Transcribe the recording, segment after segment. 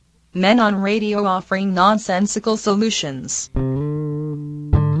Men on radio offering nonsensical solutions.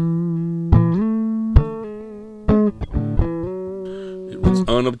 It was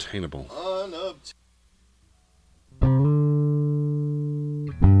unobtainable.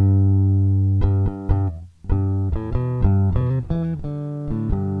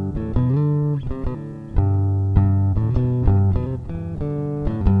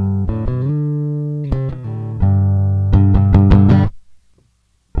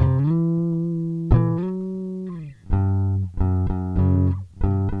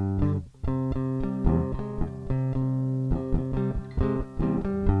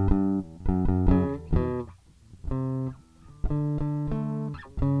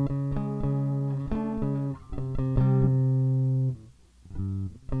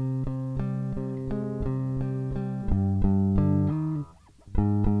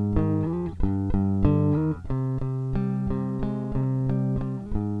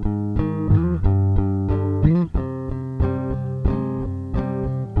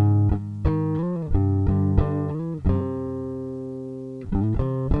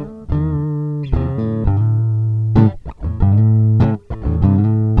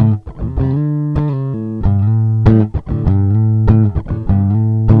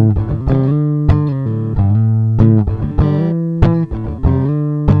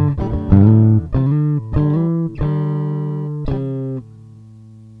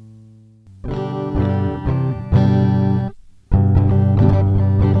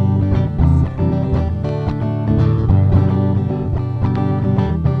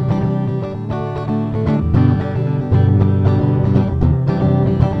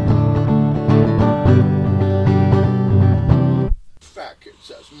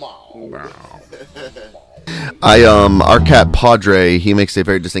 Our cat Padre, he makes a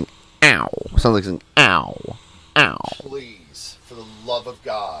very distinct ow. Sounds like saying ow, ow. Please, for the love of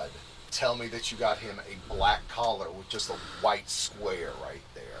God, tell me that you got him a black collar with just a white square right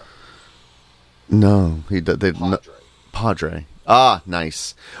there. No, Padre. Ah,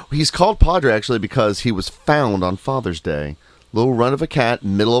 nice. He's called Padre actually because he was found on Father's Day. Little run of a cat,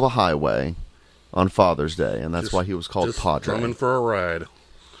 middle of a highway, on Father's Day, and that's why he was called Padre. Coming for a ride.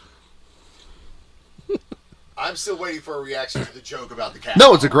 I'm still waiting for a reaction to the joke about the cat.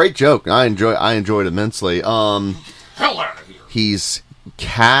 No, it's a great joke. I enjoyed it immensely. Hell out of here. He's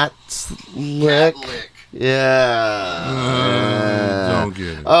Cat Lick. Yeah. Don't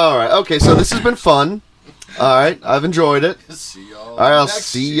get it. All right. Okay. So this has been fun. All right. I've enjoyed it. See y'all. All right. I'll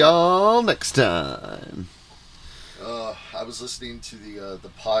see y'all next time. I was listening to the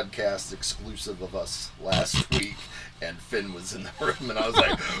podcast exclusive of us last week, and Finn was in the room, and I was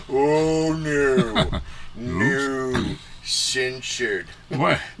like, "Oh no, censored."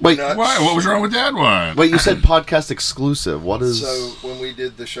 What? Wait, why? What was wrong with that one? Wait, you said podcast exclusive. What is? So when we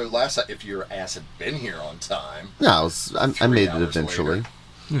did the show last time, if your ass had been here on time, No, I made it 3 hours eventually.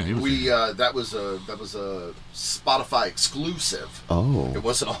 later, that was a Spotify exclusive. Oh, It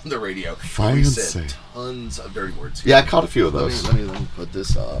wasn't on the radio. Fancy. We said tons of dirty words. yeah, I caught a few of those. Let me put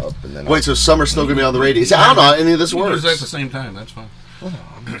this up, and then Wait, so Summer's still gonna be on the radio? See, I don't know how any of this You can do works. that at the same time. That's fine.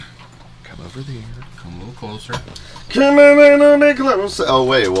 come over there. Come a little closer. Come on, close. Oh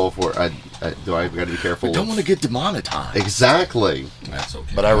wait, well, I got to be careful? I don't want to get demonetized. Exactly. That's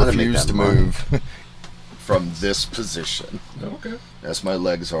okay. But I Gotta make refuse that to move from this position. Okay. As my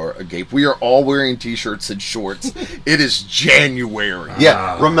legs are agape. We are all wearing t-shirts and shorts. It is January.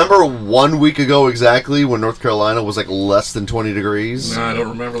 Yeah, remember 1 week ago exactly when North Carolina was like less than 20 degrees? No, I don't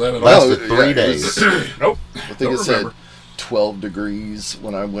remember that at all. Lasted yeah, 3 it days. was- Nope. I think Don't it said remember. 12 degrees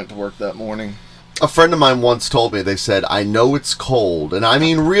when I went to work that morning. A friend of mine once told me, they said, I know it's cold, and I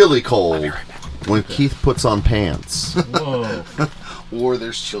mean really cold, when Keith puts on pants. Whoa. Or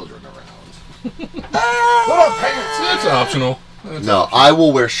there's children around. Put on pants! That's optional. That's No, optional. I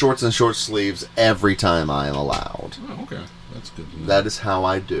will wear shorts and short sleeves every time I am allowed. Oh, okay. That's good to know. That is how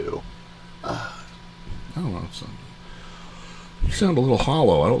I do. I don't know. You sound a little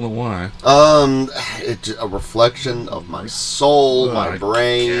hollow. I don't know why. It's a reflection of my soul, my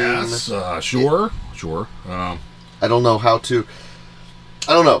brain. Yes. Sure. I don't know how to.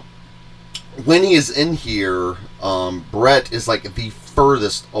 I don't know. When he is in here, Brett is like the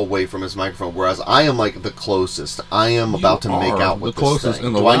furthest away from his microphone, whereas I am like the closest. I am about to make are out with the this closest thing.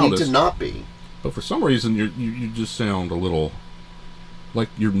 and the Do I need loudest. to not be? But for some reason, you just sound a little like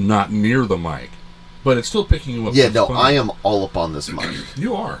you're not near the mic. But it's still picking you up. Yeah, just no, fine. I am all up on this mic.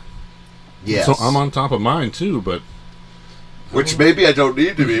 You are. Yes. So I'm on top of mine too, but Which maybe I don't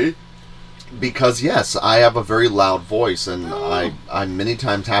need to be. Because, yes, I have a very loud voice, and I many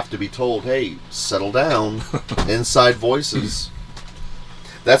times have to be told, hey, settle down. Inside voices.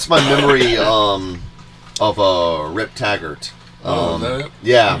 That's my memory of Rip Taggart. Oh, is that it?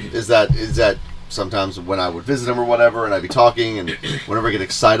 Yeah, is that sometimes when I would visit him or whatever, and I'd be talking, and whenever I get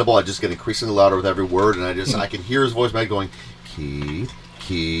excitable, I just get increasingly louder with every word, and I can hear his voice back going, Keith,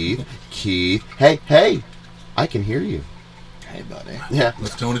 hey, I can hear you. Hey, buddy. Yeah,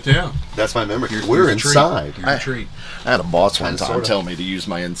 Let's tone it down. that's my memory. Here's We're a treat. inside. Here's a treat. I had a boss one Kinda, time sorta. tell me to use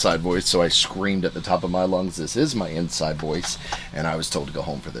my inside voice, so I screamed at the top of my lungs, "This is my inside voice," and I was told to go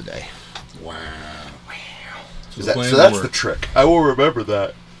home for the day. Wow. So that's Playing the trick. I will remember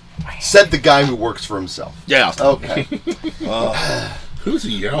that. Said the guy who works for himself. Yeah. Okay. Who's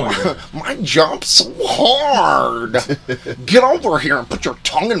he yelling at? My job's so hard. Get over here and put your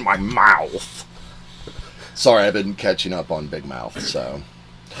tongue in my mouth. Sorry, I've been catching up on Big Mouth, so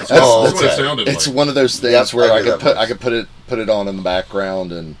That's what it sounded it's like. one of those things Yep, where I I hear could that put it on in the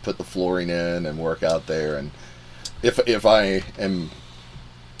background and put the flooring in and work out there, and if I am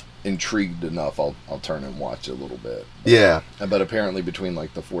intrigued enough, I'll turn and watch it a little bit. Yeah. But apparently between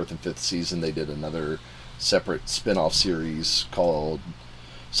like the 4th and 5th season, they did another separate spin-off series called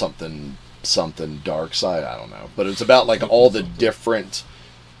something Dark Side. I don't know, but it's about like all the different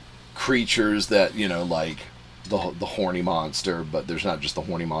creatures that, you know, like the horny monster, but there's not just the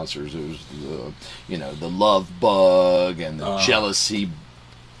horny monsters. There's the love bug and the jealousy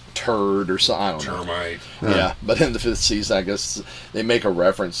turd or something. I don't know. Termite. Yeah, but in the 5th season, I guess they make a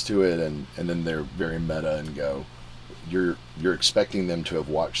reference to it, and then they're very meta and go, "You're expecting them to have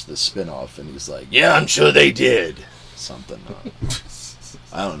watched the spinoff," and he's like, "Yeah, I'm sure they did." Something.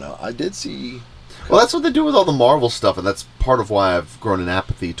 I don't know. I did see. Well, that's what they do with all the Marvel stuff, and that's part of why I've grown an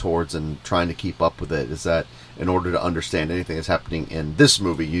apathy towards and trying to keep up with it, is that in order to understand anything that's happening in this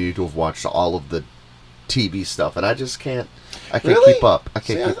movie, you need to have watched all of the TV stuff, and I just can't. I can't Really? keep up. I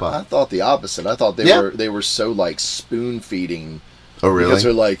can't See, keep I up. thought the opposite. I thought they were so like spoon feeding. Oh, really? Because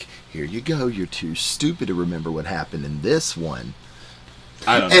they're like, "Here you go. You're too stupid to remember what happened in this one."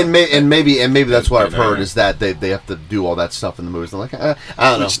 I don't know. And maybe that's what I've You know. heard, is that they have to do all that stuff in the movies. I'm like, I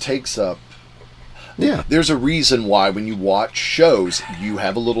don't know. Which takes up. Yeah. There's a reason why when you watch shows, you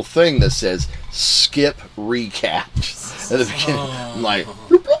have a little thing that says "skip recap" at the beginning. I'm like,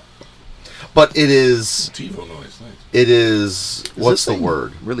 But it is. TiVo noise. Thanks. It is. What's the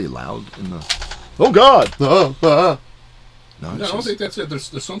word? Really loud in the. Oh God! Oh, No, No, it's I don't just, think that's it.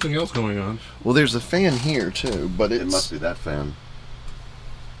 There's something else going on. well, there's a fan here too, but it must be that fan.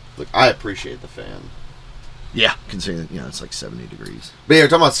 Look, I appreciate the fan. yeah, considering it's like 70 degrees. But yeah, we're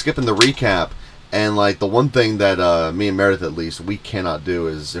talking about skipping the recap, and like the one thing that me and Meredith, at least, we cannot do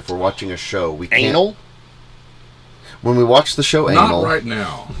is if we're watching a show, we can't. Anal? When we watch the show Not Anal, right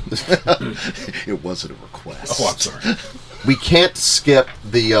now. It wasn't a request. Oh, I'm sorry. we can't skip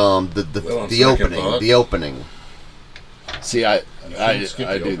the Well, on the second opening. thought. The opening. See, I skip do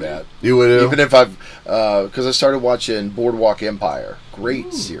the opening? that. You would do? Even if I've, because I started watching Boardwalk Empire,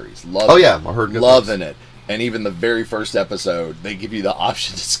 great series, love. Oh, yeah, I heard good loving it. And even the very first episode, they give you the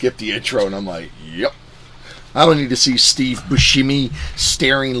option to skip the intro, and I'm like, yep. I don't need to see Steve Buscemi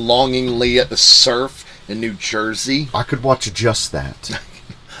staring longingly at the surf in New Jersey. I could watch just that.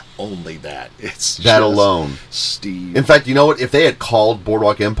 Only that. It's That just alone. Steve. In fact, you know what? If they had called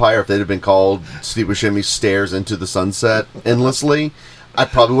Boardwalk Empire, if they'd have been called Steve Buscemi Stares into the Sunset endlessly, I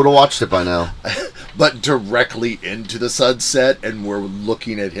probably would have watched it by now. But directly into the sunset, and we're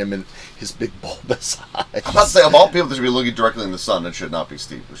looking at him and his big bulbous eyes. I'm about to say, of all people that should be looking directly in the sun, it should not be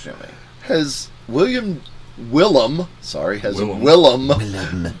Steve Buscemi. Has Willem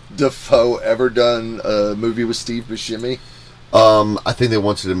Dafoe ever done a movie with Steve Buscemi? I think they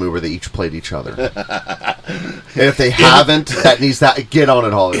wanted a movie where they each played each other. And if they haven't, that needs that. Get on it,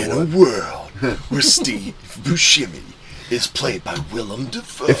 In a Hollywood. world where Steve Buscemi is played by Willem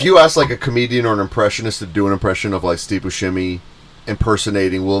Dafoe. If you ask like a comedian or an impressionist to do an impression of like Steve Buscemi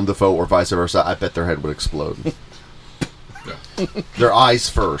impersonating Willem Dafoe or vice versa, I bet their head would explode. Their eyes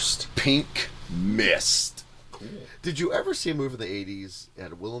first. Pink Mist. Did you ever see a movie in the 80s that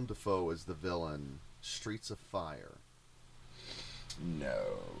had Willem Dafoe as the villain, Streets of Fire?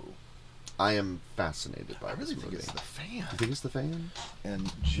 No. I am fascinated by I really this think movie. it's the fan. You think it's the fan?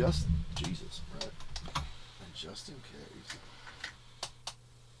 And just, Jesus, Brett. And just in case.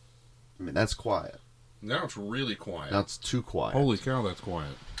 I mean, that's quiet. Now it's really quiet. Now it's too quiet. Holy cow, that's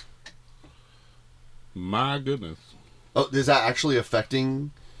quiet. My goodness. Oh, is that actually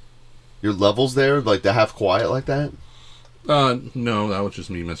affecting your levels there? Like to have quiet like that? No, that was just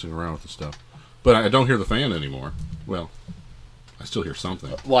me messing around with the stuff. But I don't hear the fan anymore. Well, I still hear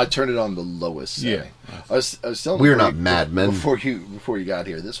something. Well, I turned it on the lowest setting. Yeah. I was telling We're you not Mad Men. Before you got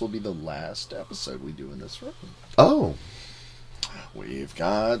here, this will be the last episode we do in this room. Oh. We've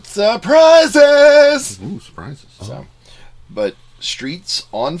got surprises. Ooh, surprises. So, but Streets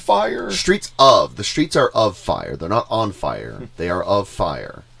on Fire. The streets are of fire. They're not on fire. They are of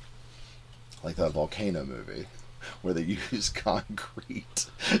fire. Like that volcano movie where they use concrete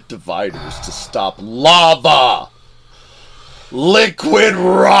dividers to stop lava. Liquid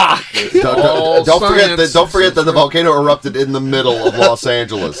rock. Don't forget that the volcano erupted in the middle of Los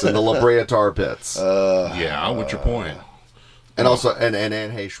Angeles in the La Brea tar pits. Yeah, what's your point? And also, and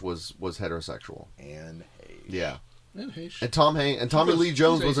Anne Heche was heterosexual. And Hayes. Yeah. And Heche. And Tommy Lee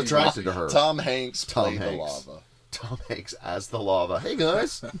Jones was attracted to her. Tom Hanks played the Hanks. lava. Tom Hanks as the lava. Hey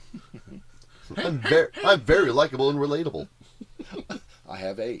guys, I'm very likable and relatable. I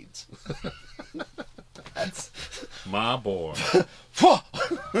have AIDS. That's My boy.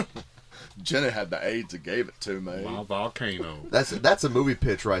 Jenna had the AIDS and gave it to me. My volcano. That's a movie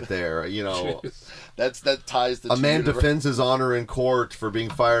pitch right there. You know, That ties the a two man universe. defends his honor in court for being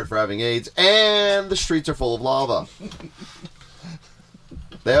fired for having AIDS, and the streets are full of lava.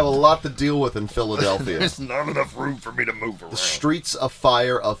 They have a lot to deal with in Philadelphia. There's not enough room for me to move around. The streets of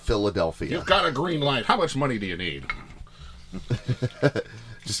fire of Philadelphia. You've got a green light. How much money do you need?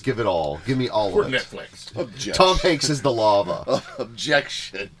 Just give it all. Give me all For of it. Netflix. Objection. Tom Hanks is the lava.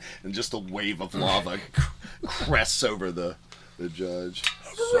 Objection. And just a wave of lava crests over the judge.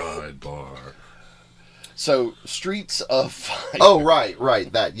 Sidebar. So, Streets of Fire. Oh,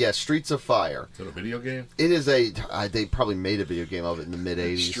 right. That, yes, Streets of Fire. Is that a video game? It is they probably made a video game of it in the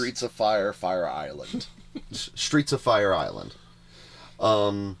mid-'80s. Streets of Fire, Fire Island. Streets of Fire Island.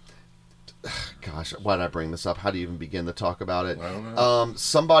 Gosh, why did I bring this up? How do you even begin to talk about it? I don't know.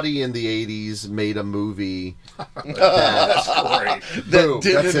 Somebody in the 80s made a movie That's great. That Boom,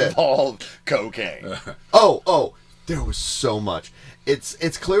 didn't that's it. involve cocaine. Oh, there was so much.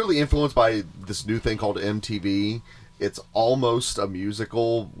 It's clearly influenced by this new thing called MTV. It's almost a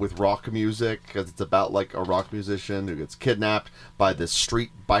musical with rock music because it's about like a rock musician who gets kidnapped by this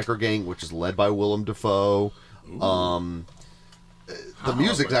street biker gang, which is led by Willem Dafoe. The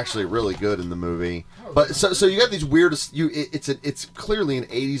music's actually really good in the movie, but so you got these weird. It's clearly an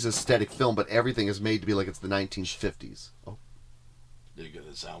 '80s aesthetic film, but everything is made to be like it's the 1950s. Oh, The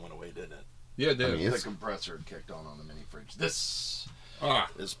sound went away, didn't it? Yeah, it did. I mean, The It's- compressor kicked on the mini fridge. This Ah.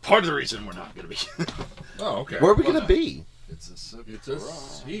 is part of the reason we're not going to be. Oh, okay. where are we gonna be? It's a surprise. It's a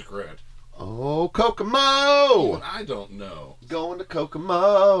secret. Oh, Kokomo! Even I don't know. Going to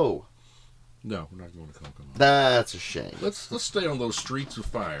Kokomo. No, we're not going to Kokomo. That's a shame. Let's stay on those Streets of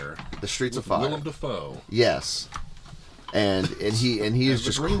Fire. The Streets of With Fire. Willem Dafoe. Yes. And he is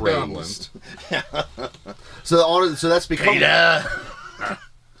the just Green crazed. So that's become Peter,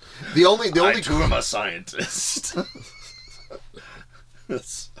 the only I too am a scientist.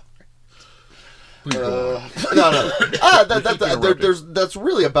 Please go on. That's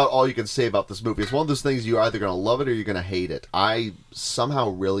really about all you can say about this movie. It's one of those things you're either going to love it or you're going to hate it. I somehow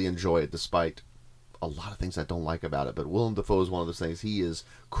really enjoy it, despite a lot of things I don't like about it. But Willem Dafoe is one of those things. He is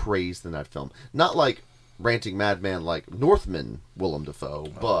crazed in that film. Not like ranting madman like Northman Willem Dafoe,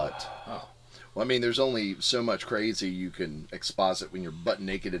 but Well, I mean, there's only so much crazy you can exposit when you're butt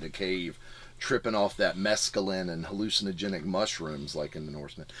naked in a cave, tripping off that mescaline and hallucinogenic mushrooms like in The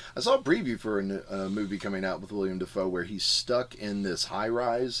Northman. I saw a preview for a movie coming out with William Dafoe where he's stuck in this high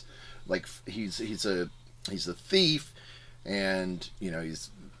rise, like he's a thief, and he's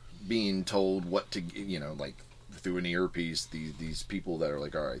being told what to like through an earpiece. These people that are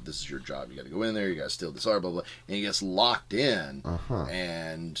like, all right, this is your job. You got to go in there. You got to steal this, blah blah blah, and he gets locked in,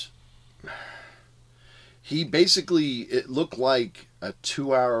 and he basically, it looked like a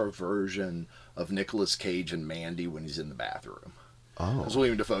 2-hour version of Nicolas Cage and Mandy when he's in the bathroom. Because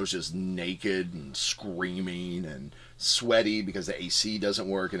William Dafoe's just naked and screaming and sweaty because the AC doesn't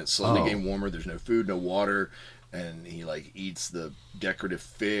work and it's slowly getting warmer. There's no food, no water, and he like eats the decorative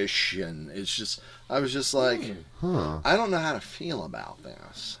fish, and it's just, I was just like, I don't know how to feel about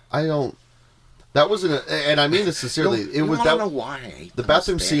this. I don't. That wasn't, and I mean this sincerely. I don't know why. I hate The those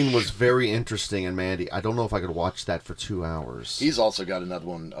bathroom fish. scene was very interesting in Mandy. I don't know if I could watch that for 2 hours. He's also got another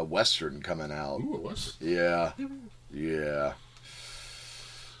one, a Western coming out. Ooh, it was. Yeah. yeah.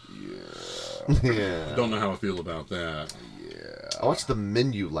 Don't know how I feel about that. I watched The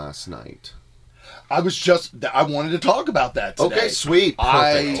Menu last night. I wanted to talk about that today. Okay, sweet.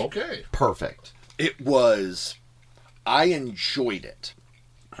 Perfect. Okay. Perfect. I enjoyed it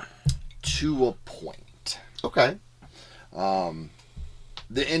to a point. Okay. The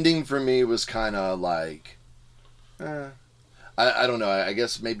ending for me was kind of like, I don't know. I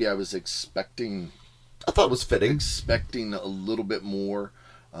guess maybe I was expecting I thought it was fitting. a little bit more.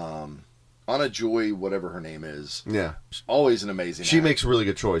 Anna Joy, whatever her name is, Yeah. always an amazing. She actor. makes really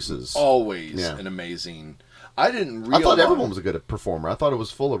good choices. Always Yeah. an amazing. I didn't realize. I thought everyone was a good performer. I thought it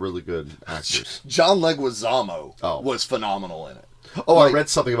was full of really good actors. John Leguizamo Oh. was phenomenal in it. Oh, Like- I read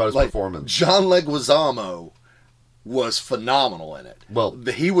something about his Like, performance. John Leguizamo was phenomenal in it. Well-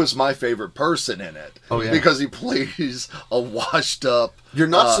 he was my favorite person in it. Oh, yeah. Because he plays a washed up. You're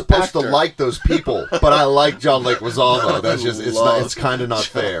not supposed to actor. like those people, but I like John Leguizamo. That's just it's kind of not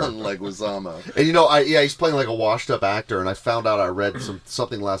fair. John Leguizamo. And he's playing like a washed up actor. And I found out I read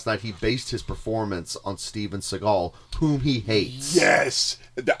something last night. He based his performance on Steven Seagal, whom he hates. Yes,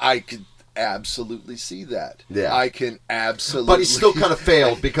 I could absolutely see that. Yeah. I can absolutely. But he still kind of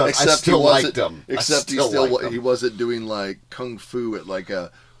failed because I still liked him. Except I still liked him. he wasn't doing like kung fu at like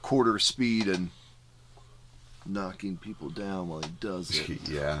a quarter speed and knocking people down while he does it.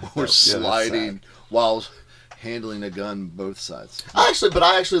 Yeah. Or that's sliding sad. while handling a gun both sides. I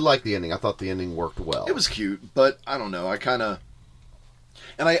actually liked the ending. I thought the ending worked well. It was cute, but I don't know.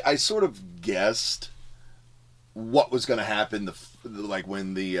 I sort of guessed what was going to happen. Like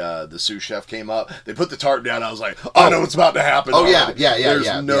when the sous chef came up, they put the tarp down. I was like, I know what's about to happen. Oh, yeah, already. yeah,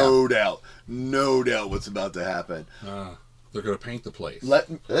 There's no doubt what's about to happen. They're going to paint the place. In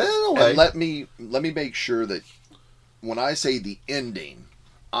a way. And let me make sure that when I say the ending,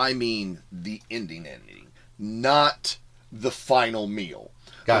 I mean the ending, not the final meal.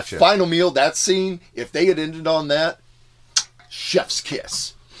 Gotcha. The final meal, that scene, if they had ended on that, chef's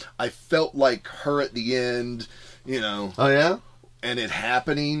kiss. I felt like her at the end, Oh, yeah? and it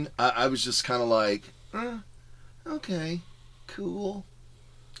happening. I was just kind of like, okay, cool.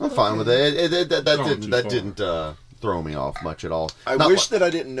 I'm fine with it. That Going too didn't throw me off much at all. I wish that I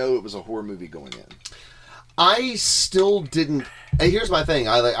didn't know it was a horror movie going in. I still didn't. And here's my thing.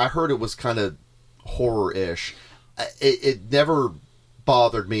 I heard it was kind of horror-ish. It never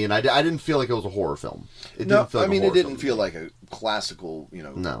bothered me, and I didn't feel like it was a horror film. It didn't feel like it didn't feel like a classical,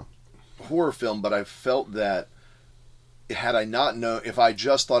 No. horror film, but I felt that had I not known, if I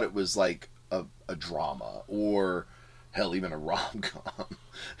just thought it was like a drama or hell, even a rom-com,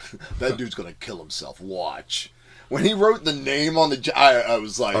 that dude's gonna kill himself. Watch. When he wrote the name on the, I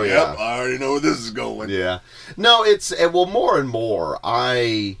was like, Oh, yep, yeah. I already know where this is going. Yeah. No, more and more,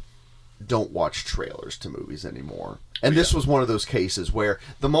 I don't watch trailers to movies anymore. And this was one of those cases where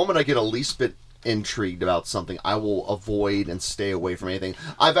the moment I get a least bit intrigued about something, I will avoid and stay away from anything.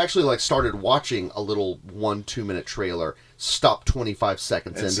 I've actually started watching a little 1-2 minute trailer, stop 25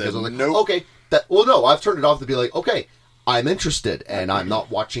 seconds in because I'm like, nope. okay, no, I've turned it off to be like, okay, I'm interested and I'm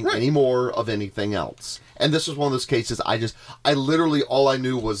not watching any more of anything else. And this was one of those cases I literally all I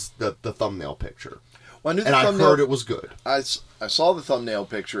knew was the thumbnail picture. Well, I knew the And I thumbnail, heard it was good. I saw the thumbnail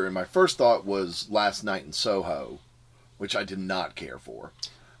picture, and my first thought was Last Night in Soho, which I did not care for.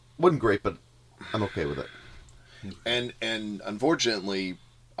 Wasn't great, but I'm okay with it. And unfortunately,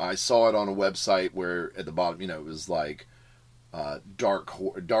 I saw it on a website where at the bottom, it was like dark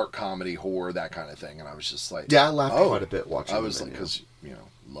comedy, horror, that kind of thing. And I was just like, Yeah, I laughed quite a bit watching. I was like, because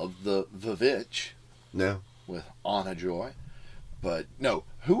love the Vitch yeah. with Anna Joy, but no,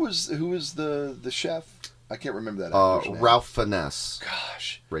 who was the chef? I can't remember that. actor's name. Ralph Finesse.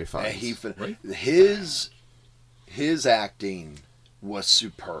 Gosh, Ray Fiennes. And his acting was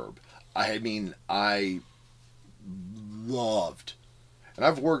superb. I mean, I loved, and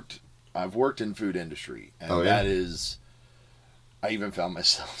I've worked in food industry, and that is, I even found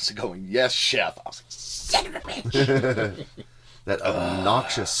myself going, "Yes, chef." I was like, "Son of a bitch!" That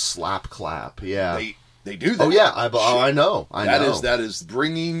obnoxious slap clap. Yeah. They do that. Oh yeah, I know. That is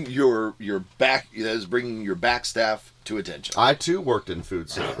bringing your back staff to attention. I too worked in food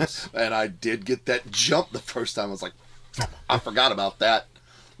service. And I did get that jump the first time. I was like, I forgot about that.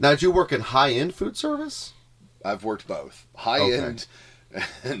 Now, did you work in high-end food service? I've worked both. High end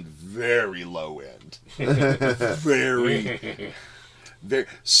and very low end. very.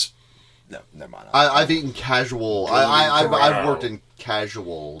 No, never mind. I've eaten casual. I've worked in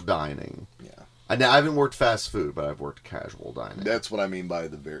casual dining. Yeah. I haven't worked fast food, but I've worked casual dining. That's what I mean by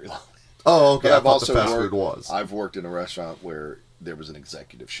the very low. Oh, okay. But I thought the fast food was. I've worked in a restaurant where there was an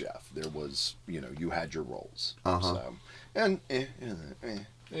executive chef. There was, you had your roles. Uh-huh. So, and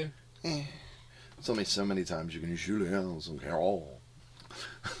it's only so many times you can shoot out some Carol.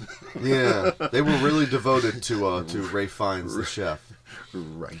 Yeah, they were really devoted to Ray Fiennes, the chef.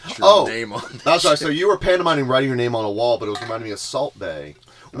 Write your name on that. I'm sorry. So you were pantomiming writing your name on a wall, but it was reminding me of Salt Bay,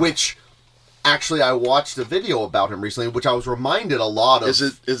 which actually I watched a video about him recently, which I was reminded a lot of. Is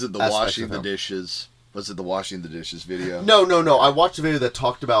it the aspects washing of the him. dishes? Was it the washing the dishes video? No. I watched a video that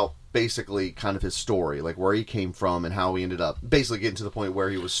talked about basically kind of his story, like where he came from and how he ended up basically getting to the point where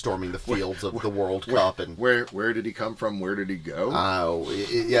he was storming the fields of the World Cup. And where did he come from? Where did he go?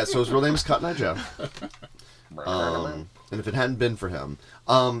 Yeah, so his real name is Cotton Eye Joe. And if it hadn't been for him.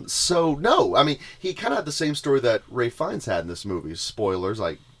 So, no, I mean, he kind of had the same story that Ray Fiennes had in this movie. Spoilers,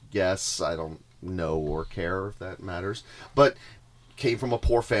 I guess. I don't know or care if that matters. But came from a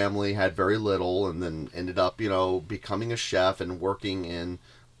poor family, had very little, and then ended up, becoming a chef and working in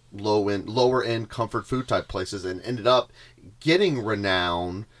lower end comfort food type places, and ended up getting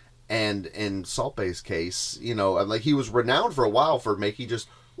renown. And in Salt Bay's case, like he was renowned for a while for making just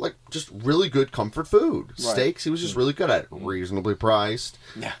really good comfort food. Right. Steaks, he was just really good at it. Reasonably priced.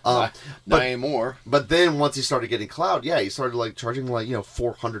 Yeah. Not anymore. But then once he started getting clout, he started charging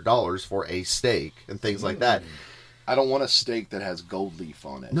 $400 for a steak and things like that. I don't want a steak that has gold leaf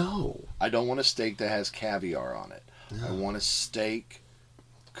on it. No. I don't want a steak that has caviar on it. No. I want a steak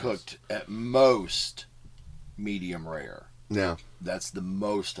cooked at most medium rare. Yeah. That's the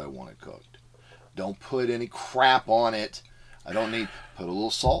most I want it cooked. Don't put any crap on it. I don't need... Put a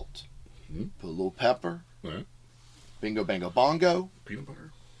little salt. Put a little pepper. Right. Bingo, bango, bongo. Peanut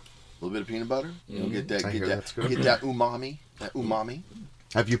butter. A little bit of peanut butter. Get that umami. That umami.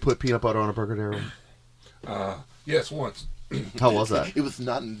 Have you put peanut butter on a burger, Daryl? Yes, once. How was that? It was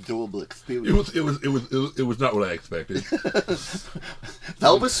not an enjoyable experience. It was not what I expected.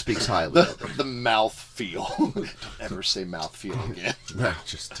 Elvis speaks highly. The mouth feel. Don't ever say mouth feel again. I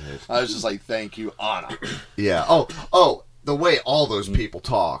just did. I was just like, thank you, Anna. Yeah. Oh. The way all those people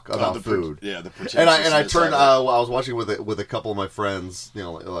talk about food. The pretentiousness. And I turned. I was watching with a couple of my friends.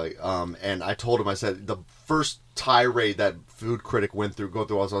 And I told him. I said the first tirade that food critic went through. I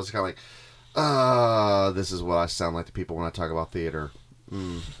was kind of like, this is what I sound like to people when I talk about theater.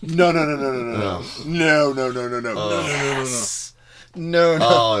 No.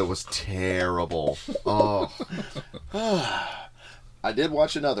 Oh, it was terrible. Oh. I did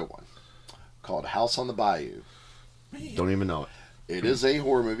watch another one called House on the Bayou. Don't even know it. It is a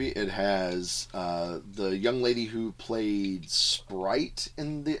horror movie. It has the young lady who played Sprite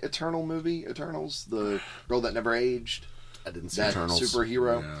in the Eternals, the girl that never aged. I didn't see that Eternals.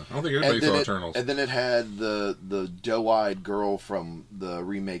 Superhero. Yeah. I don't think everybody saw Eternals. And then it had the doe-eyed girl from the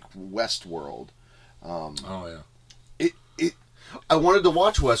remake Westworld. I wanted to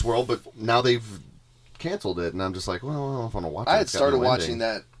watch Westworld, but now they've canceled it, and I'm just like, well, I don't know if I want to watch it. I had started watching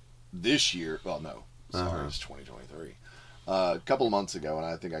that this year. Well, no. Sorry, it's 2023. A couple of months ago, and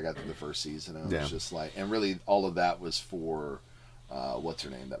I think I got through the first season, and I was just like, and really all of that was for, what's her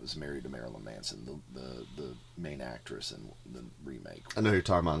name, that was married to Marilyn Manson, the main actress in the remake. I know who you're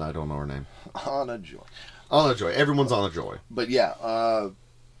talking about, and I don't know her name. Anna Joy. Anna Joy. Everyone's Anna Joy. But yeah,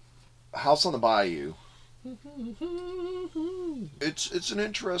 House on the Bayou. It's an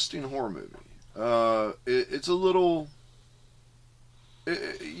interesting horror movie. It's a little...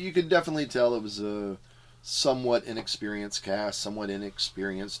 you could definitely tell it was a somewhat inexperienced cast, somewhat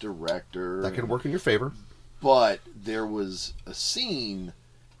inexperienced director. That could work in your favor. But there was a scene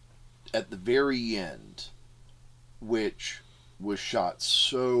at the very end which was shot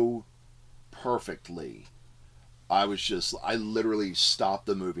so perfectly. I literally stopped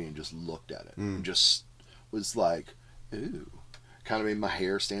the movie and just looked at it. And just was like, ooh. Kind of made my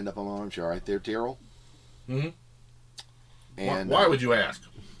hair stand up on my arms. You all right there, Terrell? Mm-hmm. And why would you ask?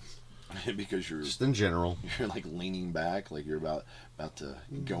 Because you're just in general. You're like leaning back, like you're about to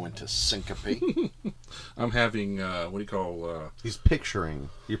go into syncope. I'm having what do you call? He's picturing.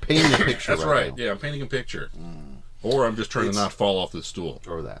 You're painting a picture. That's right. Yeah, I'm painting a picture. Or I'm just trying to not fall off the stool.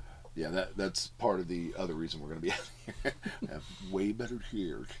 Or that. Yeah, that's part of the other reason we're going to be out here. Have way better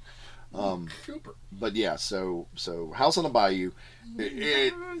hair. Super. But yeah, so House on the Bayou,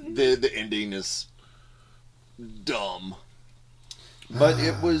 the ending is dumb, but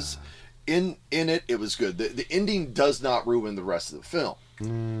it was in it. It was good. The ending does not ruin the rest of the film.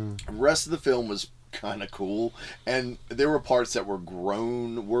 The rest of the film was kind of cool, and there were parts that were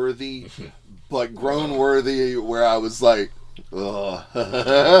groan worthy, but groan worthy where I was like, ugh.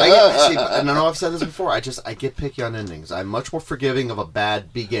 I know I've said this before. I get picky on endings. I'm much more forgiving of a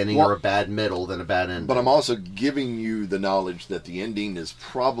bad beginning or a bad middle than a bad ending. But I'm also giving you the knowledge that the ending is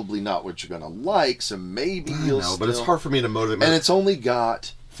probably not what you're going to like, so maybe you'll still... but it's hard for me to motivate. And it's only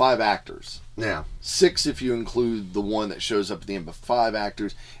got 5 actors. Yeah. 6 if you include the one that shows up at the end, but 5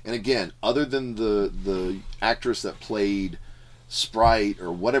 actors. And again, other than the actress that played Sprite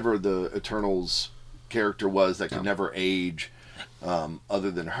or whatever the Eternals character was that could never age,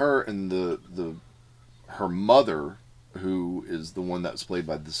 other than her and her mother, who is the one that was played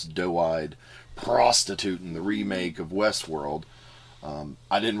by this doe-eyed prostitute in the remake of Westworld,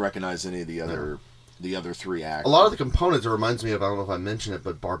 I didn't recognize any of the other three actors. A lot of the components, it reminds me of, I don't know if I mentioned it,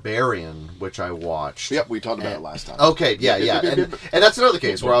 but Barbarian, which I watched. Yep, we talked about it last time. Okay, yeah. And that's another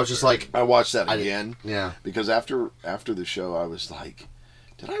case where I was just like... I watched that again. Yeah. Because after the show, I was like,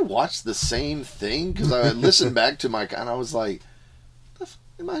 did I watch the same thing? Because I listened back to my... And I was like, what the f-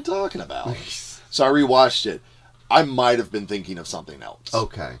 am I talking about? So I rewatched it. I might have been thinking of something else.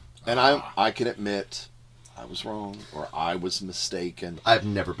 Okay. And I can admit I was wrong or I was mistaken. I've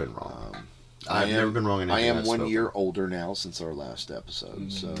never been wrong. I've never been wrong in anything I am I've 1 spoken. year older now since our last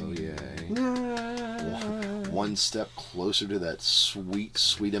episode, so yay. One step closer to that sweet,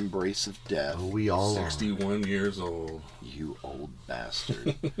 sweet embrace of death. Oh, we all are. 61 years old. You old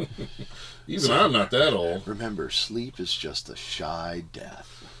bastard. Even I'm not that old. Remember, sleep is just a shy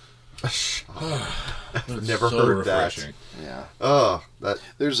death. I've never So heard refreshing. Yeah. that.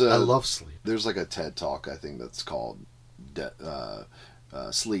 I love sleep. There's like a TED Talk, I think, that's called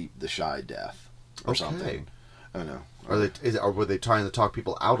Sleep, the Shy Death, or something. I don't know. Were they trying to talk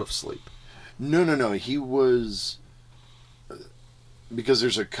people out of sleep? No. He was because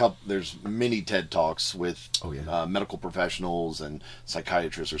there's many TED Talks with medical professionals and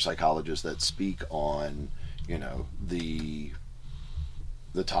psychiatrists or psychologists that speak on the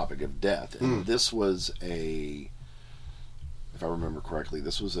topic of death, and this was if I remember correctly,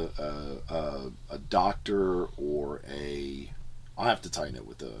 this was a doctor or I'll have to tighten it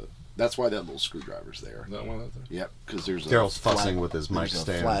with that's why that little screwdriver's there. Is that one of them? Yep, because there's Daryl's fussing with his mic there's a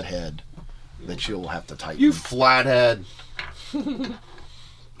stand. flat head that you'll have to tighten. You flathead.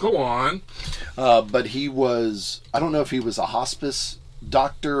 Go on. But he was, I don't know if he was a hospice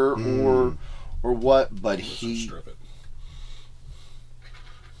doctor or what, but he... Strip it.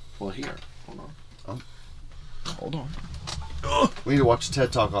 Well, here. Hold on. Hold on. We need to watch a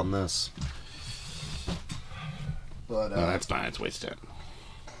TED Talk on this. But No, that's fine. It's wasted.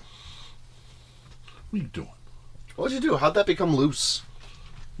 What are you doing? What'd you do? How'd that become loose?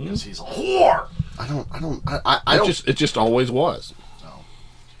 because he's a whore. I don't. It just always was.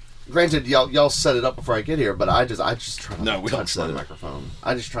 Granted, y'all set it up before I get here, but I just try not No, to we don't touch set my it. microphone.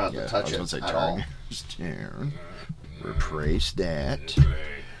 I just try not to touch I was it gonna at say, all. turn, replace that.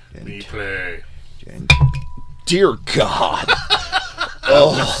 Replay. And, dear God.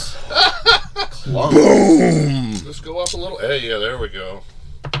 Let's go up a little. Hey, yeah, there we go.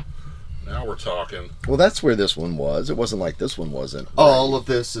 Now we're talking. Well, that's where this one was. It wasn't like this one wasn't. All of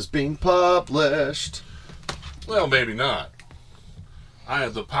this is being published. Well, maybe not. I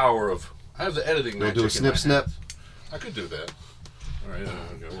have the power of. I have the editing We'll magic. do a in snip, my snip. hands. I could do that. All right, there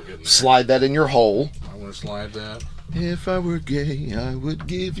we go. We're getting there. Slide that in your hole. I want to slide that. If I were gay, I would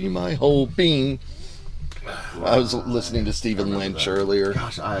give you my whole being. I was listening to Stephen Lynch earlier.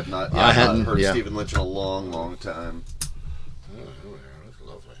 Gosh, I have not. I I hadn't hadn't- heard yeah. Stephen Lynch in a long, long time. Oh, here we are. That's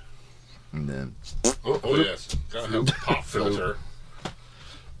lovely. And then, Oh yes. Gotta have the pop filter.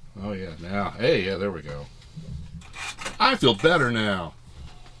 Oh yeah. Now, hey, yeah, there we go. I feel better now.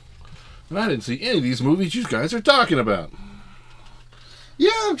 And I didn't see any of these movies you guys are talking about. Yeah,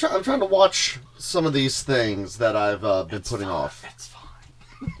 I'm trying to watch some of these things that I've been putting off. it's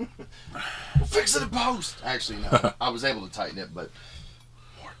fine. We'll fix it in post. Actually, no. I was able to tighten it, but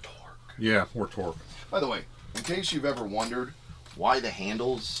more torque. Yeah, more torque. By the way, in case you've ever wondered why the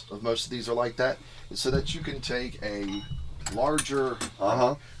handles of most of these are like that, it's so that you can take a larger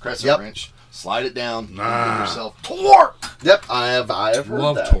crescent Yep. wrench, slide it down, and Nah. give yourself torque. Yep, I have heard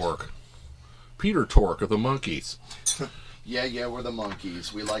Love that. torque. Peter Torque of the Monkees. Yeah, we're the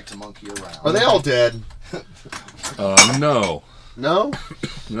monkeys. We like to monkey around. Are they all dead? No. No,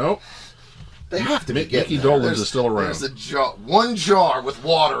 Nope. they have to be Mickey getting there. Dolenz is still around. There's a jar, one jar with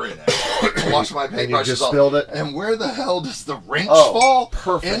water in it. I wash my And you paintbrushes just off. spilled it? And where the hell does the wrench Oh, fall?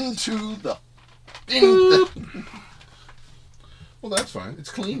 perfect. Into the... Well, that's fine.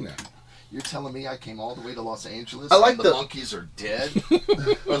 It's clean now. You're telling me I came all the way to Los Angeles I like and the- monkeys are dead?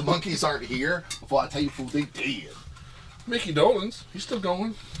 Or the monkeys aren't here? Before I tell you, fool, they dead. Mickey Dolenz, he's still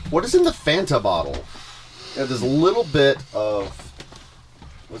going. What is in the Fanta bottle? Yeah, there's a little bit of.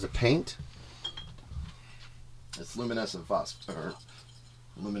 Was it paint? It's luminescent phosphate. Or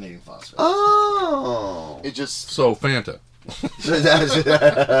illuminating phosphate. Oh. It just... So, Fanta.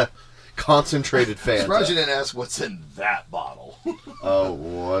 Concentrated I'm surprised you Fanta. didn't ask what's in that bottle. Oh,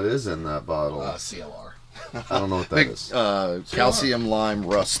 what is in that bottle? CLR. I don't know what that is. Calcium lime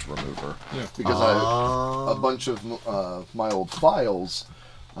rust remover. Yeah. Because a bunch of my old files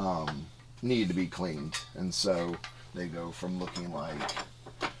need to be cleaned, and so they go from looking like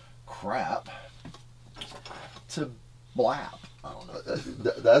crap to blap. I don't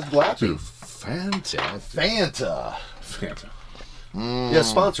know. That's black. To Fanta. Fanta. Fanta. Yeah,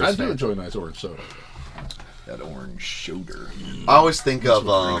 sponsors. I do man. enjoy a nice orange soda. That orange shoulder. I always think of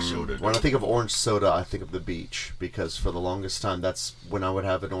what drink soda when I does. think of orange soda, I think of the beach because for the longest time, that's when I would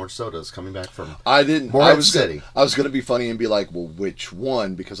have an orange soda. Is coming back from I didn't. Morehead I was City. I was going to be funny and be like, "Well, which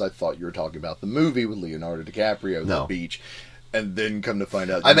one?" Because I thought you were talking about the movie with Leonardo DiCaprio, No. the beach, and then come to find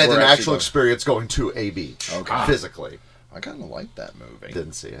out, I meant we're an actually actual going- experience going to a beach, physically. I kind of like that movie.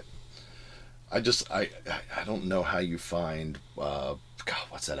 Didn't see it. I don't know how you find. God,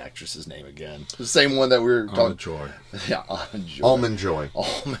 what's that actress's name again? The same one that we were Almond talking. Joy. Yeah, Almond Joy. Almond Joy.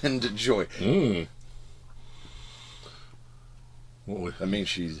 Almond Joy. Mm. What was- I mean,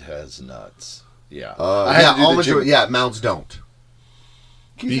 she has nuts. Yeah. Yeah, Almond Joy. Yeah, Mounds don't.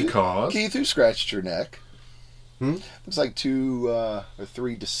 Because Keith, who scratched your neck? Hmm? Looks like 2 or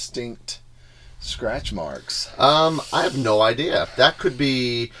 3 distinct scratch marks. I have no idea. That could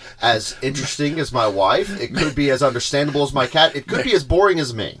be as interesting as my wife. It could be as understandable as my cat. It could be as boring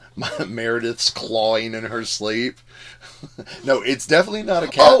as me. Meredith's clawing in her sleep. No, it's definitely not a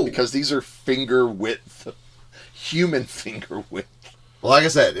cat because these are finger width, human finger width. Well, like I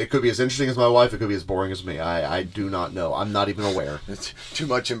said, it could be as interesting as my wife. It could be as boring as me. I do not know. I'm not even aware. It's too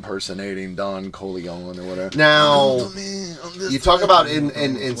much impersonating Don Corleone or whatever. Now, you talk about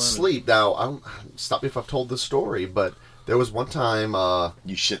in sleep. Now, stop me if I've told this story, but there was one time.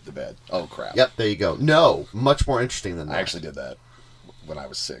 You shit the bed. Oh crap. Yep, there you go. No, much more interesting than that. I actually did that when I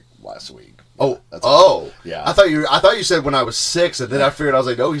was sick last week. Yeah. Yeah. I thought you said when I was 6, and then I figured I was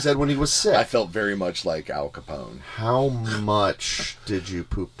like, no, he said when he was sick. I felt very much like Al Capone. How much did you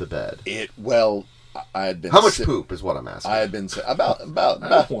poop the bed? I had been. How much sick. poop is what I'm asking. I had been sick. About I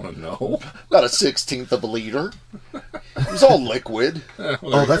don't want to know. about a 16th of a liter. It was all liquid.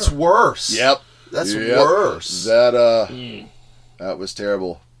 Oh, that's worse. Yep. That's Yep. worse. That was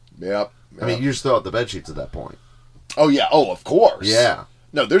terrible. Yep. I mean, you just throw out the bed sheets at that point. Oh yeah. Oh, of course. Yeah.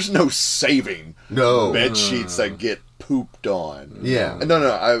 No, there's no saving No. bed sheets that get pooped on. Yeah. And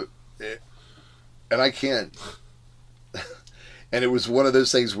I can't. And it was one of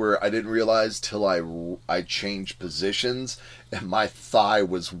those things where I didn't realize till I changed positions and my thigh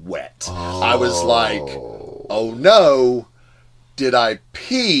was wet. I was like, oh no, did I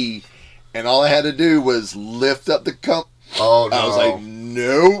pee? And all I had to do was lift up the Oh, no. I was like,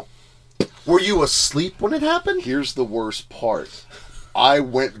 nope. Were you asleep when it happened? Here's the worst part. I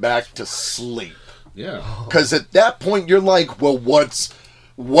went back to sleep. Yeah. Because at that point you're like, well, what's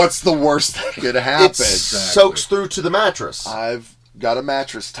the worst that could happen? It soaks through to the mattress. I've got a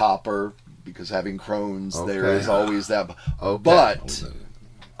mattress topper because having Crohn's, there Okay. is always that. Okay. But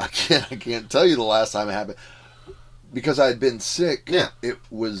I can't tell you the last time it happened because I had been sick. Yeah. It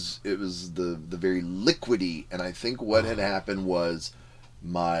was the very liquidy, and I think what had happened was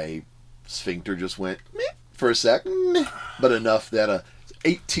my sphincter just went meh for a sec, meh, but enough that a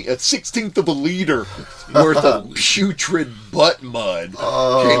 16th of a liter worth of putrid butt mud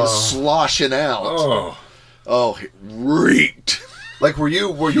came sloshing out. Oh, it reeked. Like, were you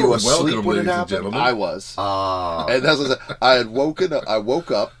You're asleep welcome, when it ladies and happened? gentlemen. I was. And And that's what I said. I had woken up. I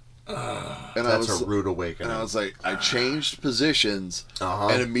woke up, and that's I was a rude awakening. and I was like, I changed positions, Uh-huh.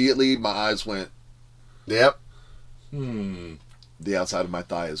 and immediately my eyes went. Yep. The outside of my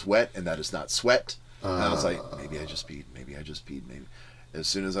thigh is wet, and that is not sweat. And I was like, maybe I just peed. Maybe I just peed. Maybe. As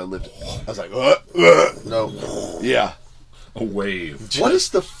soon as I lifted, I was like, No. yeah. A wave. What is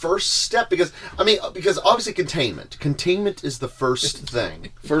the first step? Because obviously containment. Containment is the first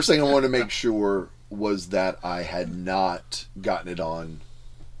thing. First thing I wanted to make sure was that I had not gotten it on,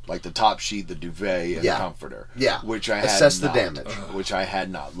 like the top sheet, the duvet, and Yeah. the comforter. Yeah. Which I had Assess the not, damage. Which I had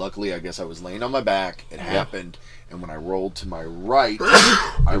not. Luckily, I guess I was laying on my back. It happened, and when I rolled to my right,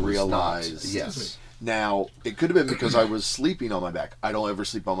 I realized. Yes. Now it could have been because I was sleeping on my back. I don't ever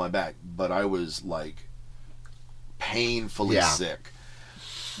sleep on my back, but I was like painfully sick.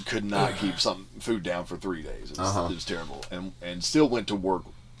 Could not keep some food down for 3 days. It was terrible, and still went to work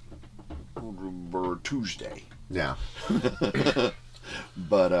Tuesday. Yeah.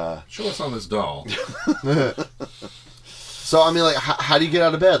 But Show us on this doll. So, I mean, like, how do you get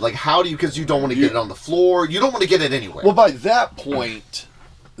out of bed? Like, how do you, because you don't want to get it on the floor. You don't want to get it anywhere. well, by that point,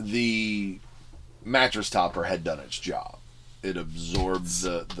 the mattress topper had done its job. It absorbed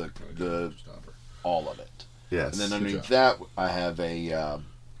the all of it. yes. And then underneath that, I have a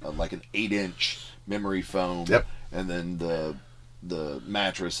like an 8-inch memory foam. Yep. And then the the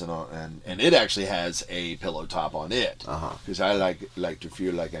mattress and it actually has a pillow top on it because I like to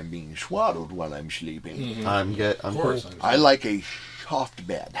feel like I'm being swaddled while I'm sleeping. I'm Of course. cool. I like a soft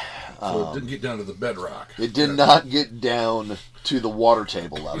bed. So it didn't get down to the bedrock. It did not get down to the water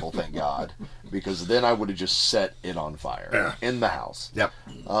table level, thank God, because then I would have just set it on fire in the house. Yep.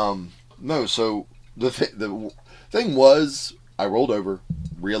 No, so the thing was, I rolled over,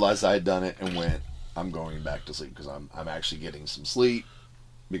 realized I had done it, and went, I'm going back to sleep because I'm actually getting some sleep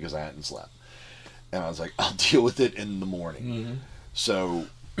because I hadn't slept. And I was like, I'll deal with it in the morning. Mm-hmm. So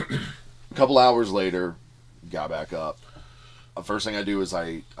a couple hours later, got back up. The first thing I do is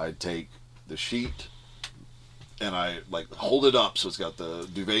I take the sheet and I like hold it up so it's got the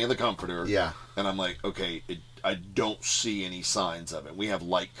duvet and the comforter. Yeah. And I'm like, okay, I don't see any signs of it. We have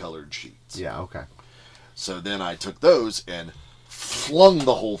light colored sheets. Yeah, okay. So then I took those and flung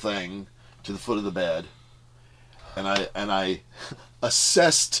the whole thing to the foot of the bed, and I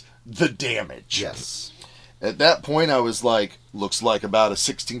assessed the damage. Yes. At that point, I was like, looks like about a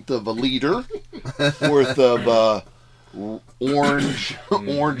 1/16 of a liter worth of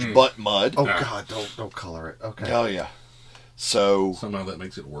orange butt mud. Oh God, don't color it. Okay. Oh yeah. So Somehow that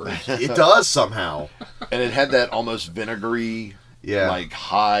makes it worse. It does somehow. and it had that almost vinegary, like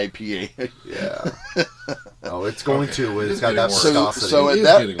high pH. Yeah. Oh, it's going to. It's It's got that getting worse. viscosity. So It at is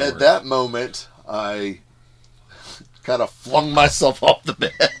that getting at worse. that moment, I kind of flung myself off the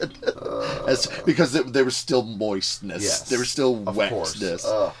bed because there was still moistness. Yes, There was still of wetness.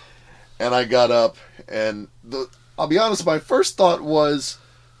 course. And I got up, and I'll be honest, my first thought was,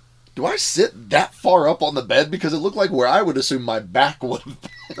 do I sit that far up on the bed? Because it looked like where I would assume my back would have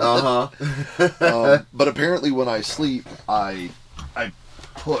been. But apparently when I sleep, I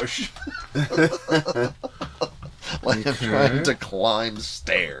push. Like I'm trying to climb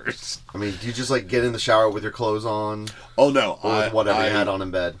stairs. I mean, do you just like get in the shower with your clothes on, Oh no! or with whatever you had on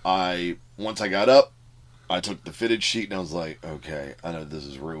in bed? Once I got up, I took the fitted sheet and I was like, okay, I know this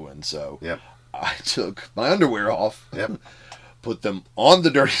is ruined. So Yep. I took my underwear off, Yep. put them on the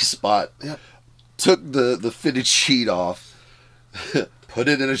dirty spot, Yep. took the fitted sheet off, put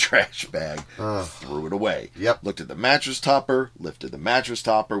it in a trash bag, threw it away. Yep. Looked at the mattress topper, lifted the mattress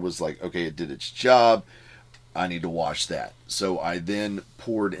topper, was like, okay, it did its job. I need to wash that. So I then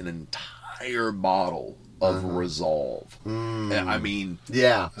poured an entire bottle of Resolve. And I mean,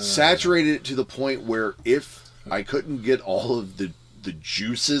 Yeah. saturated it to the point where if I couldn't get all of the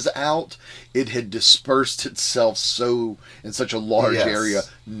juices out, it had dispersed itself in such a large Yes. area,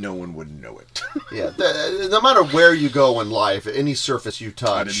 no one would know it. Yeah. No matter where you go in life, any surface you I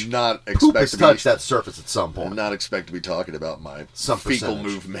touch, did not poop expect has to touched be. that surface at some I point. did not expect to be talking about my Some fecal percentage.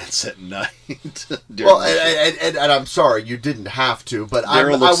 movements at night. Well, my shift. and I'm sorry you didn't have to, but I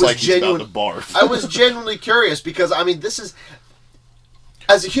Daryl was looks like he's genuine. about to barf. I was genuinely curious because I mean, this is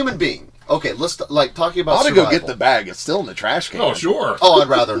as a human being. Okay, let's talking I about ought to survival. go get the bag. It's still in the trash can. Oh, sure. Oh, I'd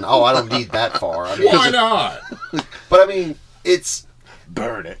rather. Oh, I don't need that far. I mean, Why not? But I mean, it's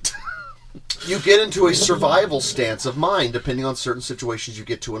Burn it. you get into a survival stance of mind depending on certain situations you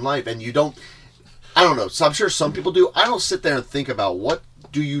get to in life, and you don't. I don't know. So I'm sure some people do. I don't sit there and think about what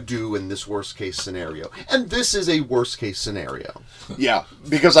do you do in this worst case scenario, and this is a worst case scenario. Yeah,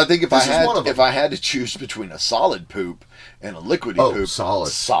 because I think This is one of them. if I had to choose between a solid poop and a liquidy poop,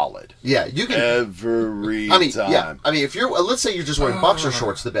 solid. Yeah, you can. Every I mean, time. yeah. I mean, if you're, let's say you're just wearing boxer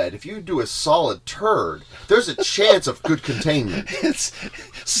shorts to bed. If you do a solid turd, there's a chance of good containment. It's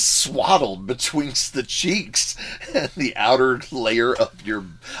swaddled betwixt the cheeks and the outer layer of your.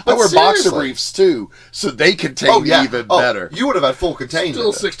 But I wear boxer seriously. briefs too, so they contain even better. You would have had full containment.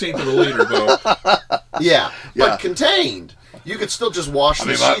 Still 16th of a liter, though. Yeah, Yeah. but contained. You could still just wash I the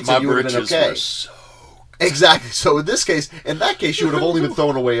mean, sheets my and you would have been britches okay. were so. Exactly. So in that case, you would have only been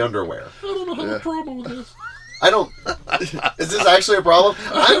throwing away underwear. I don't know how a problem with this. I don't. Is this actually a problem?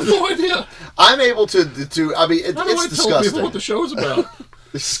 I have no idea. I'm able to. I mean, How do it's I tell disgusting. people what the show's about?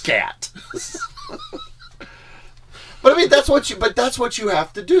 Scat. But I mean, that's what you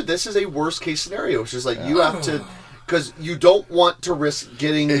have to do. This is a worst case scenario. It's just like you have to, because you don't want to risk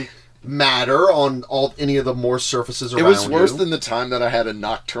getting matter on any of the more surfaces around It was worse you. than the time that I had a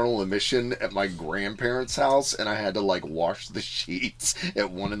nocturnal emission at my grandparents' house, and I had to like wash the sheets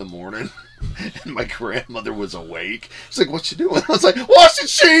at 1 a.m. And my grandmother was awake. She's like, "What you doing?" I was like, "Washing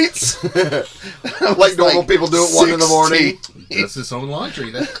sheets." like normal people do at 1 a.m. That's his own laundry.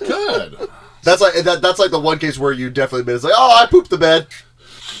 That's good. That's like the one case where you definitely admit it's like, oh, I pooped the bed,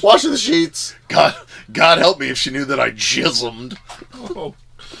 washing the sheets. God help me if she knew that I jismed Oh,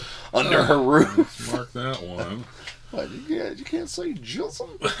 under her roof. mark that one. What, you can't say Jilson?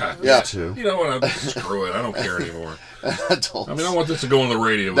 Yeah. Yeah. Too. You know what? Screw it. I don't care anymore. Adults. I mean, I want this to go on the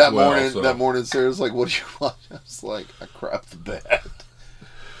radio that as well. morning, So. that morning, Sarah's like, "What do you want?" I was like, "I crapped the bed."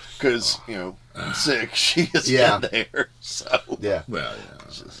 Because, I'm sick. She is in there. So. Yeah. Well,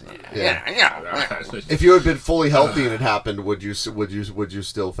 Yeah. If you had been fully healthy and it happened, would you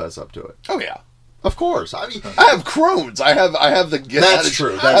still fess up to it? Oh, yeah. Of course. I mean, I have Crohn's. I have the get That's out of, true.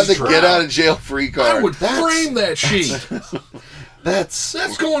 I have That's the true. get out of jail free card. I would frame that sheet. that's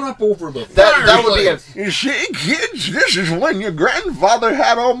That's going up over the that would be a You see, kids, this is when your grandfather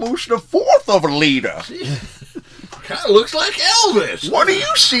had almost a fourth of a liter. kind of looks like Elvis. What do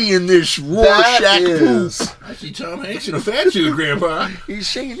you see in this that Rorschach is poop? I see Tom Hanks in a fat suit, Grandpa. He's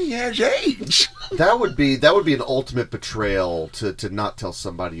saying he has AIDS. that would be an ultimate betrayal to not tell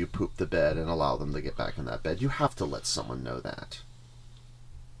somebody you pooped the bed and allow them to get back in that bed. You have to let someone know that.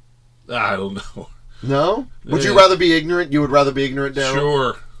 I don't know. No? Would you Yeah. rather be ignorant? You would rather be ignorant, Daryl?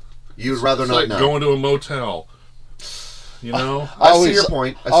 Sure. You would rather It's not like know. going to a motel. You know? I see your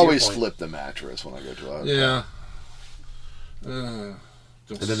point. I see always your point. flip the mattress when I go to a Yeah. And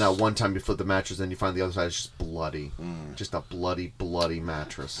then that one time you flip the mattress and you find the other side is just bloody. Just a bloody, bloody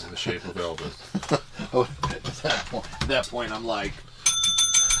mattress. In the shape of Elvis. Oh, at that point, I'm like,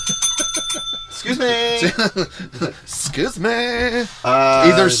 Excuse me! excuse me.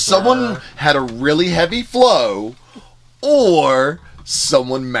 Either someone had a really heavy flow, or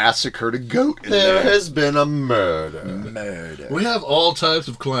someone massacred a goat in There there. has been a murder. Murder. We have all types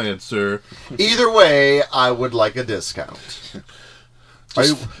of clients, sir. Either way, I would like a discount.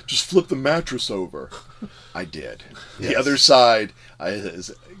 Just flip the mattress over. I did. Yes. The other side, I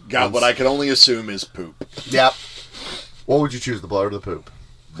got what I can only assume is poop. Yep. What would you choose, the blood or the poop?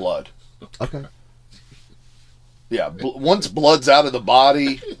 Blood. Okay. Yeah, once blood's out of the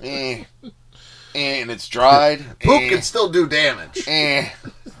body, and it's dried, Poop can still do damage. eh.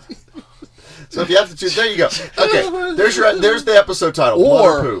 So if you have to choose, there you go. Okay, there's the episode title.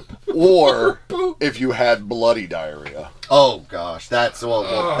 Blood or poop. Or if you had bloody diarrhea. Oh gosh, that's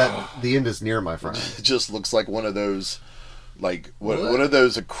the end is near, my friend. It just looks like one of those, like one of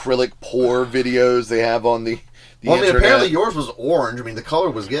those acrylic pour videos they have on the Well, I mean, internet. apparently yours was orange. I mean, the color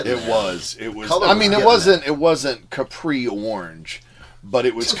was getting It there. was. Color I was mean, getting it wasn't Capri orange, but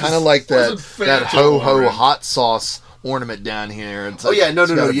it was kind of like that wasn't ho ho orange. hot sauce ornament down here. It's Oh like- yeah, no.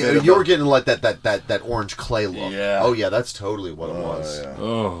 it's got a bit of You a- were getting like that orange clay look. Yeah. Oh yeah, that's totally what it was. yeah.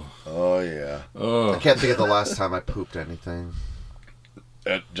 Oh. Oh yeah. Oh. I can't think of the last time I pooped anything.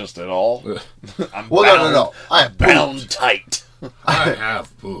 Just at all. I'm Well, no. I have bound pooped. tight. I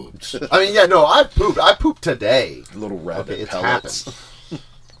have boobs. I mean, yeah, no, I pooped. I pooped today. Little rabbit Okay, it's pellets. happened.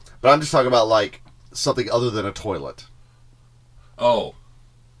 But I'm just talking about like something other than a toilet. Oh.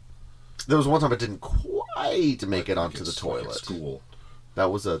 There was one time I didn't quite make it onto the It's like at toilet. School. That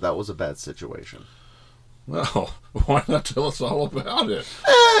was a bad situation. Well, why not tell us all about it?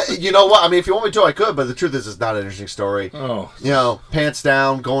 You know what? I mean, if you want me to, I could. But the truth is, it's not an interesting story. Oh. You know, pants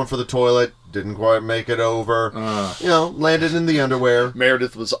down, going for the toilet, didn't quite make it over. Landed in the underwear.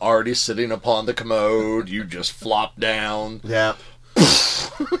 Meredith was already sitting upon the commode. You just flopped down. Yeah.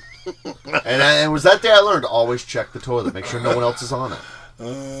 and it was that day I learned to always check the toilet, make sure no one else is on it.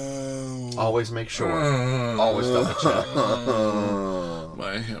 Always make sure. Always double check.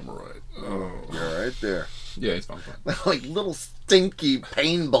 My hemorrhoid. Oh. You're right there. Yeah, it's fine. Like little stinky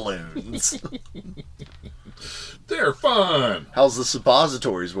pain balloons. They're fun. How's the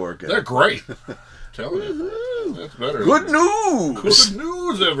suppositories working? They're great. Tell you. That's better. Good news! Good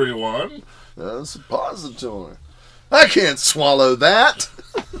news, everyone. Suppository. I can't swallow that.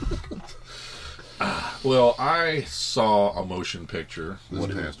 Well, I saw a motion picture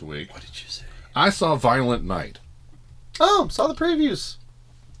this past week. What did you say? I saw Violent Night. Oh, saw the previews.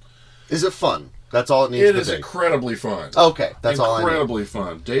 Is it fun? That's all it needs It to is be. incredibly fun. Okay, that's all I need. Incredibly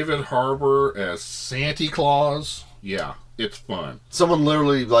fun. David Harbour as Santa Claus. Yeah, it's fun. Someone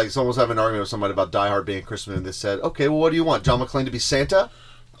was having an argument with somebody about Die Hard being a Christmas movie, and they said, okay, well, what do you want? John McClane to be Santa?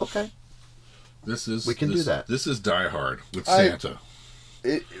 Okay. We can do that. This is Die Hard with I- Santa.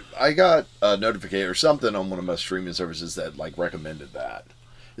 I got a notification or something on one of my streaming services that recommended that.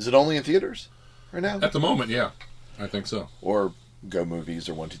 Is it only in theaters right now? At the moment, yeah. I think so. Or Go Movies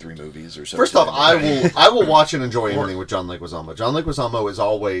or 123 Movies or something? First off, I will watch and enjoy anything with John Leguizamo. John Leguizamo is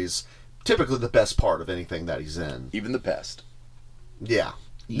always typically the best part of anything that he's in. Even The Pest. Yeah.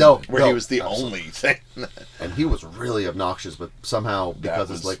 No, Where no, he was the absolutely. only thing. And he was really obnoxious, but somehow,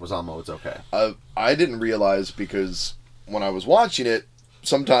 because it's was- Leguizamo, it's okay. I didn't realize because when I was watching it,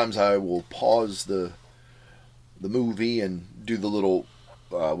 sometimes I will pause the movie and do the little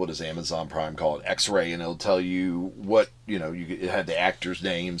what does Amazon Prime call it? X-ray, and it'll tell you what it had the actors'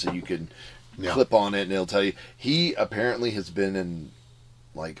 names, and you can clip on it, and it'll tell you. He apparently has been in,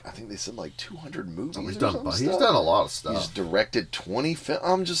 like, I think they said like 200 movies. He's done a lot of stuff. He's directed 20 films.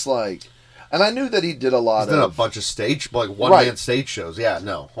 I'm just like, and I knew that he did a lot. He's done a bunch of one-man stage shows. Yeah,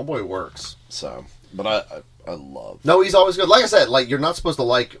 no, homeboy works. So, but I love. No, he's always good. Like I said, like you're not supposed to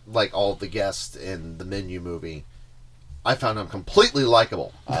like all of the guests in the Menu movie. I found him completely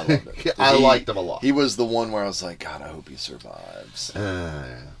likable. I loved it. I liked him a lot. He was the one where I was like, God, I hope he survives.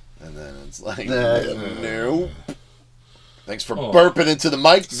 And then it's like, nope. Thanks for burping into the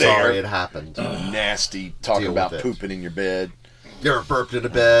mic there. Sorry it happened. Nasty. Talking about pooping in your bed. You ever burped into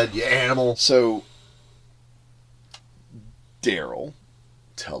bed, you animal? So, Daryl,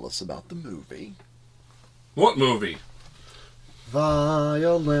 tell us about the movie. What movie?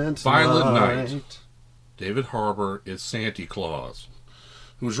 Violent Night. David Harbour is Santa Claus,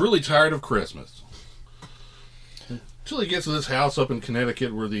 who's really tired of Christmas. Until he gets to this house up in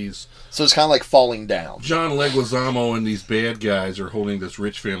Connecticut where these... So it's kind of like Falling Down. John Leguizamo and these bad guys are holding this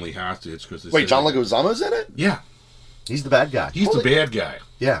rich family hostage. Wait, John Leguizamo's in it? Yeah. He's the bad guy. He's the bad guy.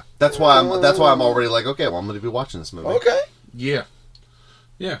 Yeah. That's why I'm already like, okay, well, I'm going to be watching this movie. Okay. Yeah.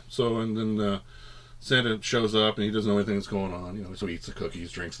 Yeah. So, and then Santa shows up and he doesn't know anything that's going on. So he eats the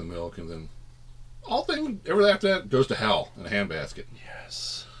cookies, drinks the milk, and then ever after that goes to hell in a handbasket.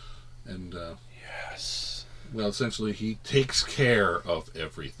 Yes. And, well, essentially, he takes care of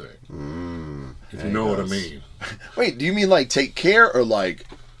everything. If you know what I mean. Wait, do you mean like take care or like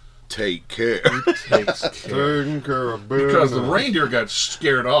take care? He takes care. Because the reindeer got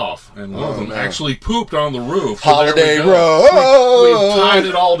scared off, and one of them actually pooped on the roof. So Holiday Road! We've tied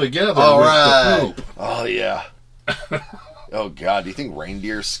it all together with the poop. Oh, yeah. Oh, God. Do you think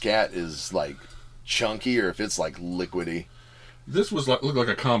reindeer scat is like chunky or if it's like liquidy? This was looked like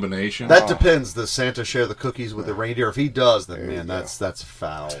a combination. That depends. Does Santa share the cookies with the reindeer? If he does, then man, that's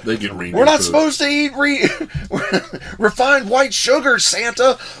foul. They get reindeer. We're not food. supposed to eat refined white sugar,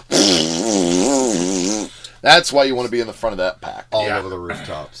 Santa. That's why you want to be in the front of that pack. All over the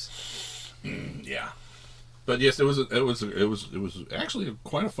rooftops. Yeah, but yes, it was actually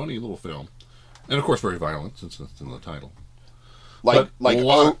quite a funny little film, and of course very violent since it's in the title.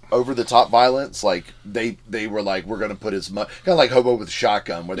 Over the top violence, like they were like, we're gonna put as much, kind of like Hobo with a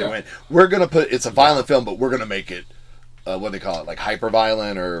Shotgun, where they went, we're gonna put, it's a violent film, but we're gonna make it, what do they call it, like hyper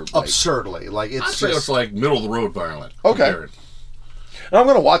violent or like, absurdly, like it's like middle of the road violent. Okay, and I'm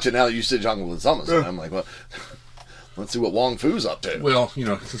gonna watch it now that you said John Leguizamo. So I'm like, well, let's see what Wong Fu's up to. Well,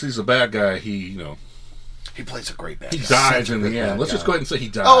 since he's a bad guy, he plays a great bad guy. He dies in the end. Let's just go ahead and say he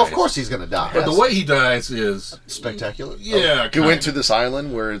dies. Oh, of course he's going to die. But the way he dies is spectacular. Yeah. He went to this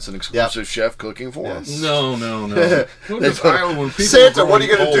island where it's an exclusive chef cooking for him. No. This island when people Santa, what are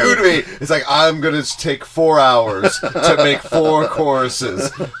you going to do to me? It's like, I'm going to take 4 hours to make 4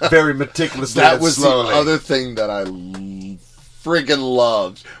 courses. Very meticulously That and was slowly. the other thing that I friggin'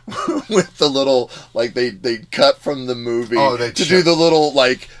 loved with the little, like, they cut from the movie to do the little,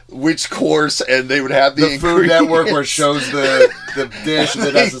 like, which course, and they would have the Food Network where it shows the dish and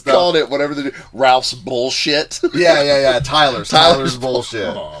they called it whatever they do, Ralph's bullshit. Yeah. Tyler's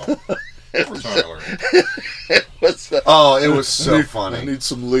bullshit. Poor Tyler. It was so funny. I need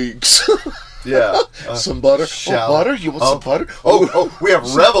some leeks. Yeah. Some butter. Butter? You want some butter? We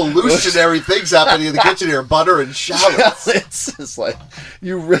have revolutionary things happening in the kitchen here. Butter and shallots. It's like,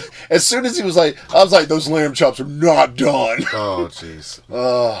 as soon as he was like, I was like, those lamb chops are not done. Oh, jeez.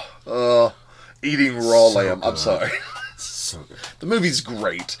 Eating raw lamb. Good. I'm sorry. So good. The movie's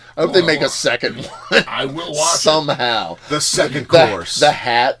great. I hope they make a second one. I will watch somehow. The second course. The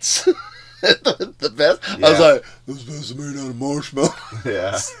hats. the best. Yeah. I was like, those vests are made out of marshmallow.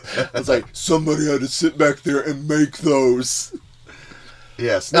 Yeah. I was like, somebody had to sit back there and make those.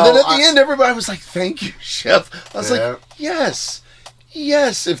 Yes. And then at the end, everybody was like, thank you, chef. I was like, yes.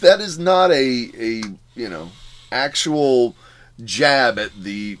 If that is not a actual jab at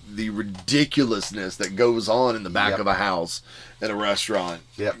the ridiculousness that goes on in the back of a house at a restaurant.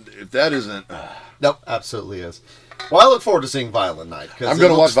 Yep. If that isn't... Nope, absolutely is. Well, I look forward to seeing Violent Night. I'm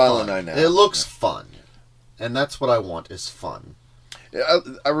going to watch Violent Night now. It looks fun. And that's what I want, is fun.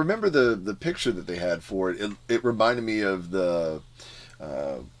 I remember the picture that they had for it. It reminded me of the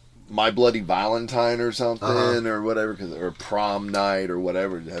My Bloody Valentine or something, or whatever, or Prom Night or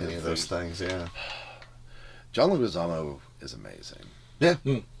whatever. Any of those things, yeah. John Leguizamo is amazing. Yeah.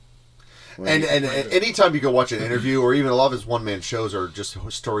 And anytime you go watch an interview, or even a lot of his one-man shows, or just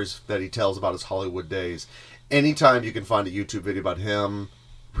stories that he tells about his Hollywood days, anytime you can find a YouTube video about him,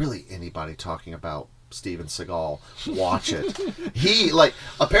 really anybody talking about Steven Seagal. Watch it. He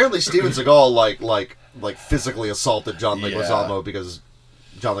apparently Steven Seagal like physically assaulted John Leguizamo because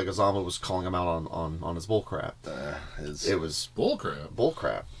John Leguizamo was calling him out on his bullcrap. It was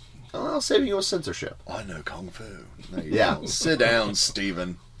bullcrap. I'll save you a censorship. I know Kung Fu. Yeah. Sit down,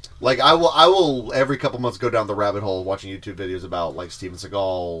 Steven. Like I will every couple months go down the rabbit hole watching YouTube videos about like Steven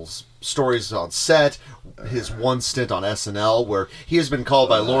Seagal's stories on set, his one stint on SNL where he has been called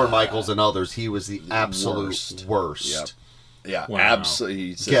by Lorne Michaels and others. He was the absolute worst. Yep. Yeah, Wow.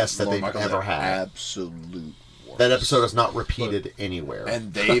 absolutely. Guest that they've ever had. Absolute worst. That episode is not repeated anywhere.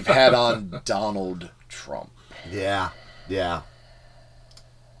 And they've had on Donald Trump. Yeah.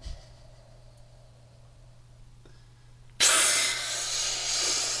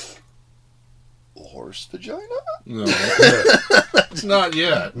 Horse vagina? No. Not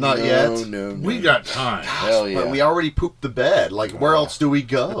yet. Not yet. No. We got time. Hell yeah. But we already pooped the bed. Like, where else do we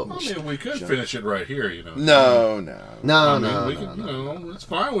go? I mean, we could finish it right here, you know. No. No, it's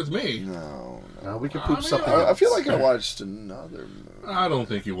fine with me. No. No, we can poop something I else. feel like I watched another movie. I don't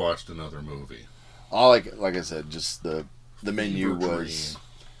think you watched another movie. All like I said, just the menu was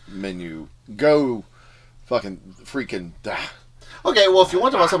menu. Go fucking freaking. Okay, well, if you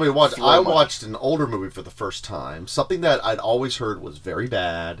want to watch something to watch, I Throw money. watched an older movie for the first time. Something that I'd always heard was very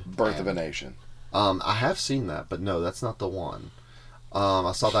bad. Birth of a Nation. I have seen that, but no, that's not the one.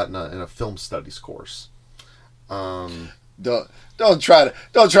 I saw that in a film studies course. Don't try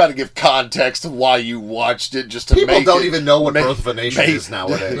to give context to why you watched it just to People make don't it- even know what make- Birth of a Nation is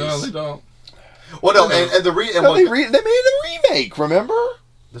nowadays. No, they don't. Well, no, and the reason No, they made a remake. Remember?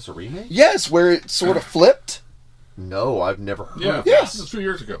 This a remake? Yes, where it sort of flipped. No, I've never heard. Yeah, of Yes. This is 2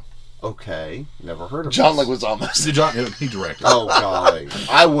 years ago. Okay, never heard of John this. Leguizamo. He directed. Oh golly,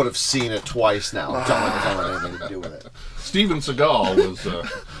 I would have seen it twice now. John Leguizamo had anything to do with it. Steven Seagal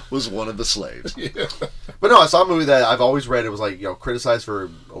was one of the slaves. But no, I saw a movie that I've always read. It was like, criticized for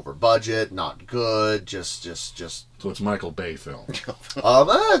over budget, not good, just. so it's Michael Bay film.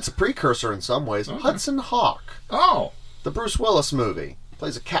 It's a precursor in some ways. Okay. Hudson Hawk, Oh, the Bruce Willis movie,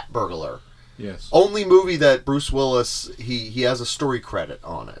 plays a cat burglar. yes. Only movie that Bruce Willis he has a story credit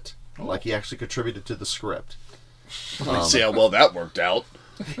on it. Oh. Like he actually contributed to the script. Let's see how well that worked out.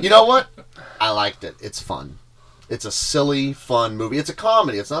 You know what? I liked it. It's fun. It's a silly, fun movie. It's a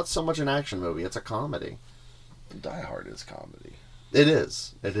comedy. It's not so much an action movie. It's a comedy. Die Hard is comedy. It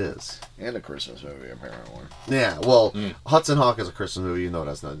is. It is. And a Christmas movie, apparently. Yeah, well, Hudson Hawk is a Christmas movie. You know it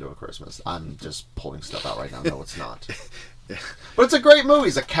has nothing to do with Christmas. I'm just pulling stuff out right now. No, it's not. But it's a great movie.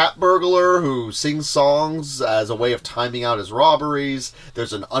 He's a cat burglar who sings songs as a way of timing out his robberies.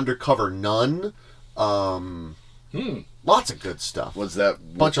 There's an undercover nun. Lots of good stuff. Was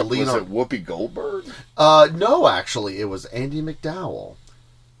that Bunch of was Leonardo- it Whoopi Goldberg? No, actually, it was Andy McDowell.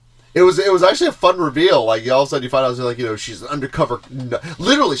 It was actually a fun reveal. Like all of a sudden, you find out like she's an undercover.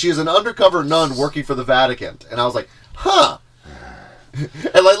 Literally, she is an undercover nun working for the Vatican, and I was like, huh.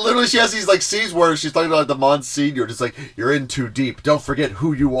 And like literally, she has these like scenes where she's talking about the Monsignor, just like you're in too deep. Don't forget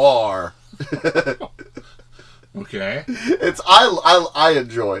who you are. Okay. It's I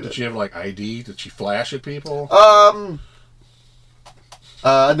enjoyed Did it. she have like ID? Did she flash at people?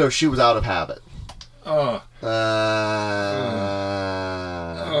 No, she was out of habit.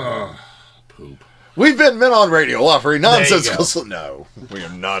 Poop. We've been Men on Radio offering There you nonsensical. No, we are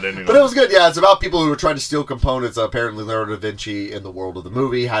not any. But it was good. Yeah, it's about people who were trying to steal components. Apparently, Leonardo da Vinci, in the world of the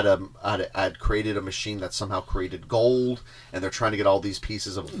movie, had created a machine that somehow created gold, and they're trying to get all these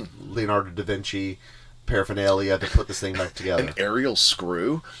pieces of Leonardo da Vinci paraphernalia to put this thing back together. An aerial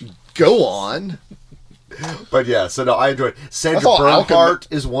screw. Go on. But yeah, so no, I enjoyed it. Sandra thought Bernhardt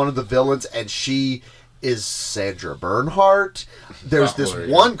is one of the villains, and she is Sandra Bernhardt. There's this there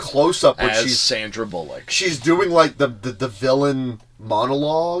you one close up when As she's Sandra Bullock. she's doing like the villain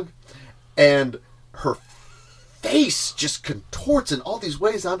monologue, and her face just contorts in all these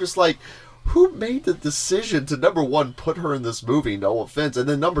ways. I'm just like, who made the decision to, number one, put her in this movie? No offense, and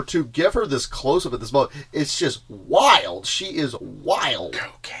then number two, give her this close up at this moment. It's just wild. She is wild.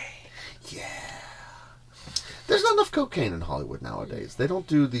 Okay. There's not enough cocaine in Hollywood nowadays. They don't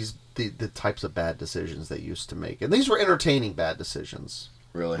do the types of bad decisions they used to make, and these were entertaining bad decisions.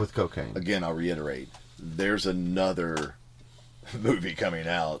 Really? With cocaine. Again, I'll reiterate. There's another movie coming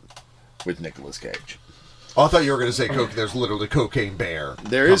out with Nicolas Cage. Oh, I thought you were going to say there's literally Cocaine Bear.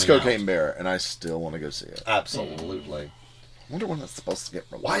 There is coming Cocaine out. Bear, and I still want to go see it. Absolutely. I wonder when that's supposed to get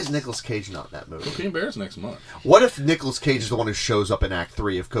released. Why is Nicolas Cage not in that movie? Cocaine Bear's next month. What if Nicolas Cage is the one who shows up in Act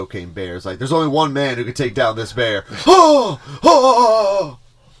 3 of Cocaine Bear? It's like, there's only one man who can take down this bear. Oh!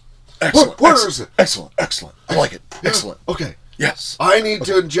 Excellent. Where excellent, is it? Excellent. I like it. Excellent. Okay. Yes. I need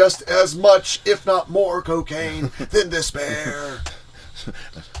to ingest as much, if not more, cocaine than this bear.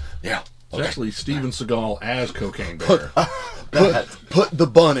 Yeah. It's actually Steven Seagal as Cocaine Bear. Put the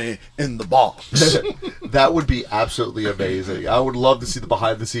bunny in the box. That would be absolutely amazing. I would love to see the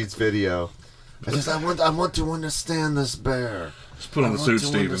behind the scenes video. I want to understand this bear. Just put on the suit,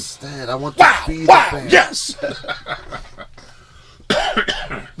 Steven. I want to be the bear. Yes.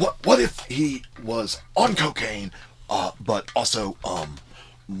 What if he was on cocaine, but also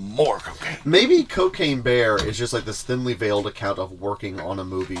more cocaine? Maybe Cocaine Bear is just like this thinly veiled account of working on a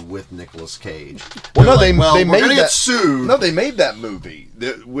movie with Nicolas Cage. Well, no, They're like, they we're made gonna that. get sued. No, they made that movie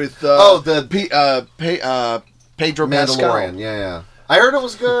with Pedro Pascal. Mandalorian. Yeah. I heard it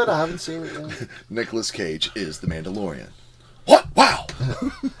was good. I haven't seen it yet. Nicolas Cage is the Mandalorian. What? Wow.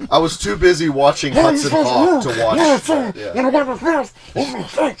 I was too busy watching Hudson Hawk to watch. Yeah.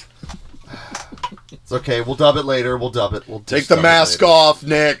 It's okay. We'll dub it later. We'll Take the mask off,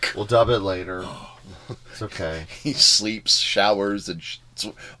 Nick. We'll dub it later. It's okay. He sleeps, showers, and As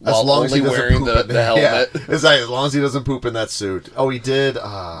long as he doesn't wearing poop the helmet. Yeah. It's like, as long as he doesn't poop in that suit. Oh, he did.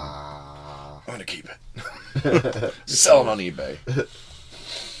 I'm gonna keep it. Sell it on eBay.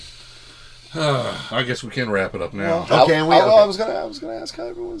 I guess we can wrap it up now. Okay, we. I was gonna ask how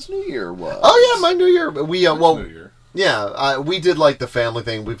everyone's New Year was. Oh yeah, my New Year. We New Year. yeah, we did like the family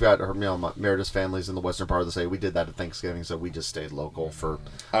thing. We've got Meredith's family's in the western part of the state. We did that at Thanksgiving, so we just stayed local for.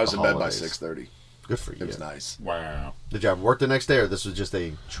 I was the in bed by holidays. 6:30. Good for you. It was nice. Wow. Did you have work the next day, or this was just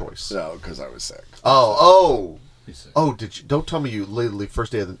a choice? No, because I was sick. Oh. He said. Oh, did you? Don't tell me you literally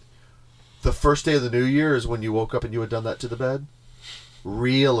first day of the first day of the New Year is when you woke up and you had done that to the bed.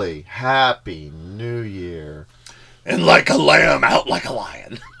 Really? Happy New Year. And like a lamb, out like a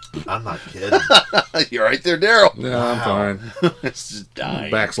lion. I'm not kidding. You're right there, Daryl. No, I'm fine. It's just dying.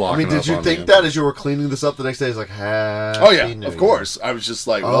 Back's I locking mean, did up you on think me. that as you were cleaning this up the next day? It's like, happy Oh yeah, New of Year. course. I was just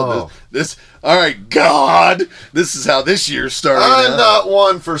like, well, Oh. this. All right, God, this is how this year started. I'm not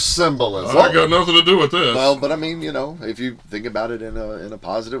one for symbolism. I got nothing to do with this. Well, but I mean, if you think about it in a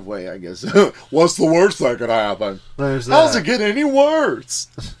positive way, I guess. What's the worst that could happen? There's that. How's it get any worse?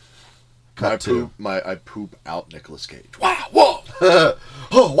 Cut to. I poop out Nicolas Cage. Wow! Whoa!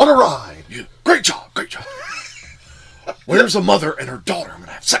 Oh, what a ride! Great job! Where's a mother and her daughter? I'm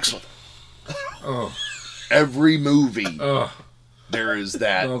gonna have sex with her. Oh. Every movie, Oh, there is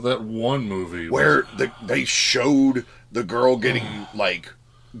that that one movie where they showed the girl getting like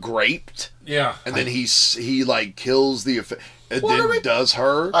raped, yeah, and then he like kills the and What are we- then does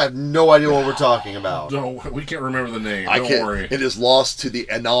her. I have no idea what we're talking about. no, we can't remember the name. I Don't can't. worry. It is lost to the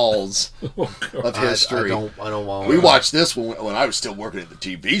annals Oh, God. of history. I don't want. We watched this when I was still working at the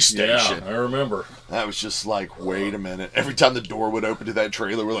TV Yeah, station. I remember. I was just like, wait a minute. Every time the door would open to that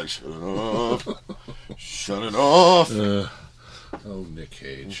trailer, we're like, shut it off. Shut it off. Oh, Nick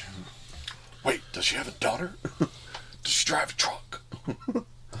Cage. Wait, does she have a daughter? Does she drive a truck? I'm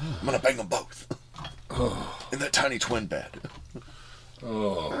going to bang them both. In that tiny twin bed.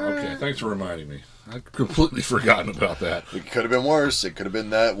 Oh, okay. Thanks for reminding me. I'd completely forgotten about that. It could have been worse. It could have been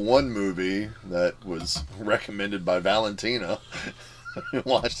that one movie that was recommended by Valentina.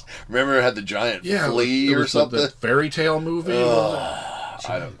 Watched. Remember it had the giant flea it or was something? The fairy tale movie.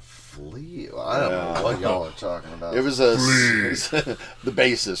 I don't Flea. I don't know what y'all are talking about. It was the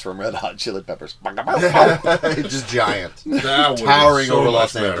bassist from Red Hot Chili Peppers. just giant, That was towering so over much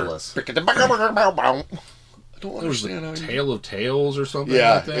Los better. Angeles. I don't It was understand how the you... Tale of Tales or something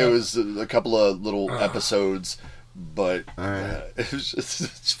Yeah, like that. it was a couple of little episodes, but right. it was just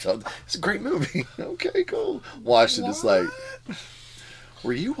it's a great movie. Okay, cool. Watched it. It's like,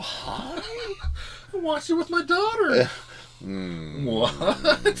 were you high? I watched it with my daughter.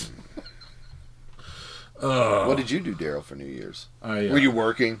 What? What did you do, Daryl, for New Year's? Were Were you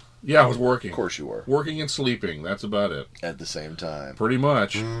working? Yeah, I was working. Of course you were. Working and sleeping. That's about it. At the same time. Pretty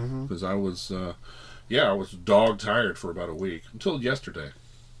much. Mm-hmm. Because I was, I was dog tired for about a week. Until yesterday.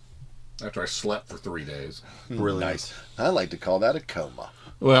 After I slept for 3 days. Really Nice. I like to call that a coma.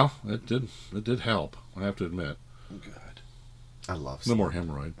 Well, it did help. I have to admit. Good. I love. No more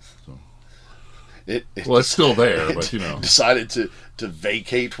hemorrhoid. So. It Well, it's still there, but decided to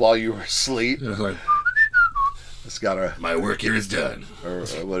vacate while you were asleep. It's like, It's got a my work here is done.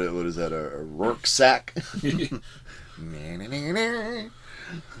 what is that? A rucksack?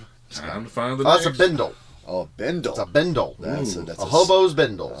 Time to find the That's a next. bindle. Oh, Bindle. It's a bindle. That's a hobo's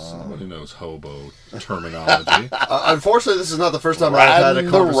bindle. Somebody knows hobo terminology. Unfortunately, this is not the first time I've had a Riding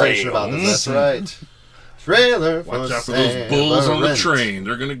the conversation about this. rails. That's right. Trailer. Watch for out for those bulls on the Sailor train.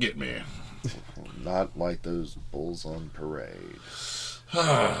 They're going to get me. Not like those bulls on parade.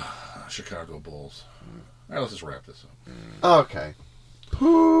 Chicago Bulls. All right, let's just wrap this up. Okay.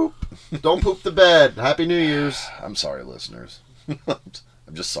 Poop. Don't poop the bed. Happy New Year's. I'm sorry, listeners.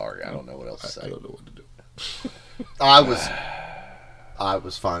 I'm just sorry. I don't know what else to say. I don't know what to do. I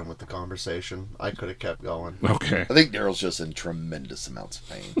was fine with the conversation. I could have kept going. Okay. I think Daryl's just in tremendous amounts of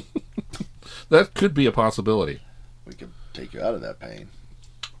pain. That could be a possibility. We could take you out of that pain.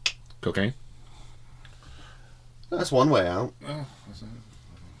 Cocaine? That's one way out. Oh,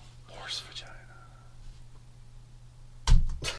 Horse vagina.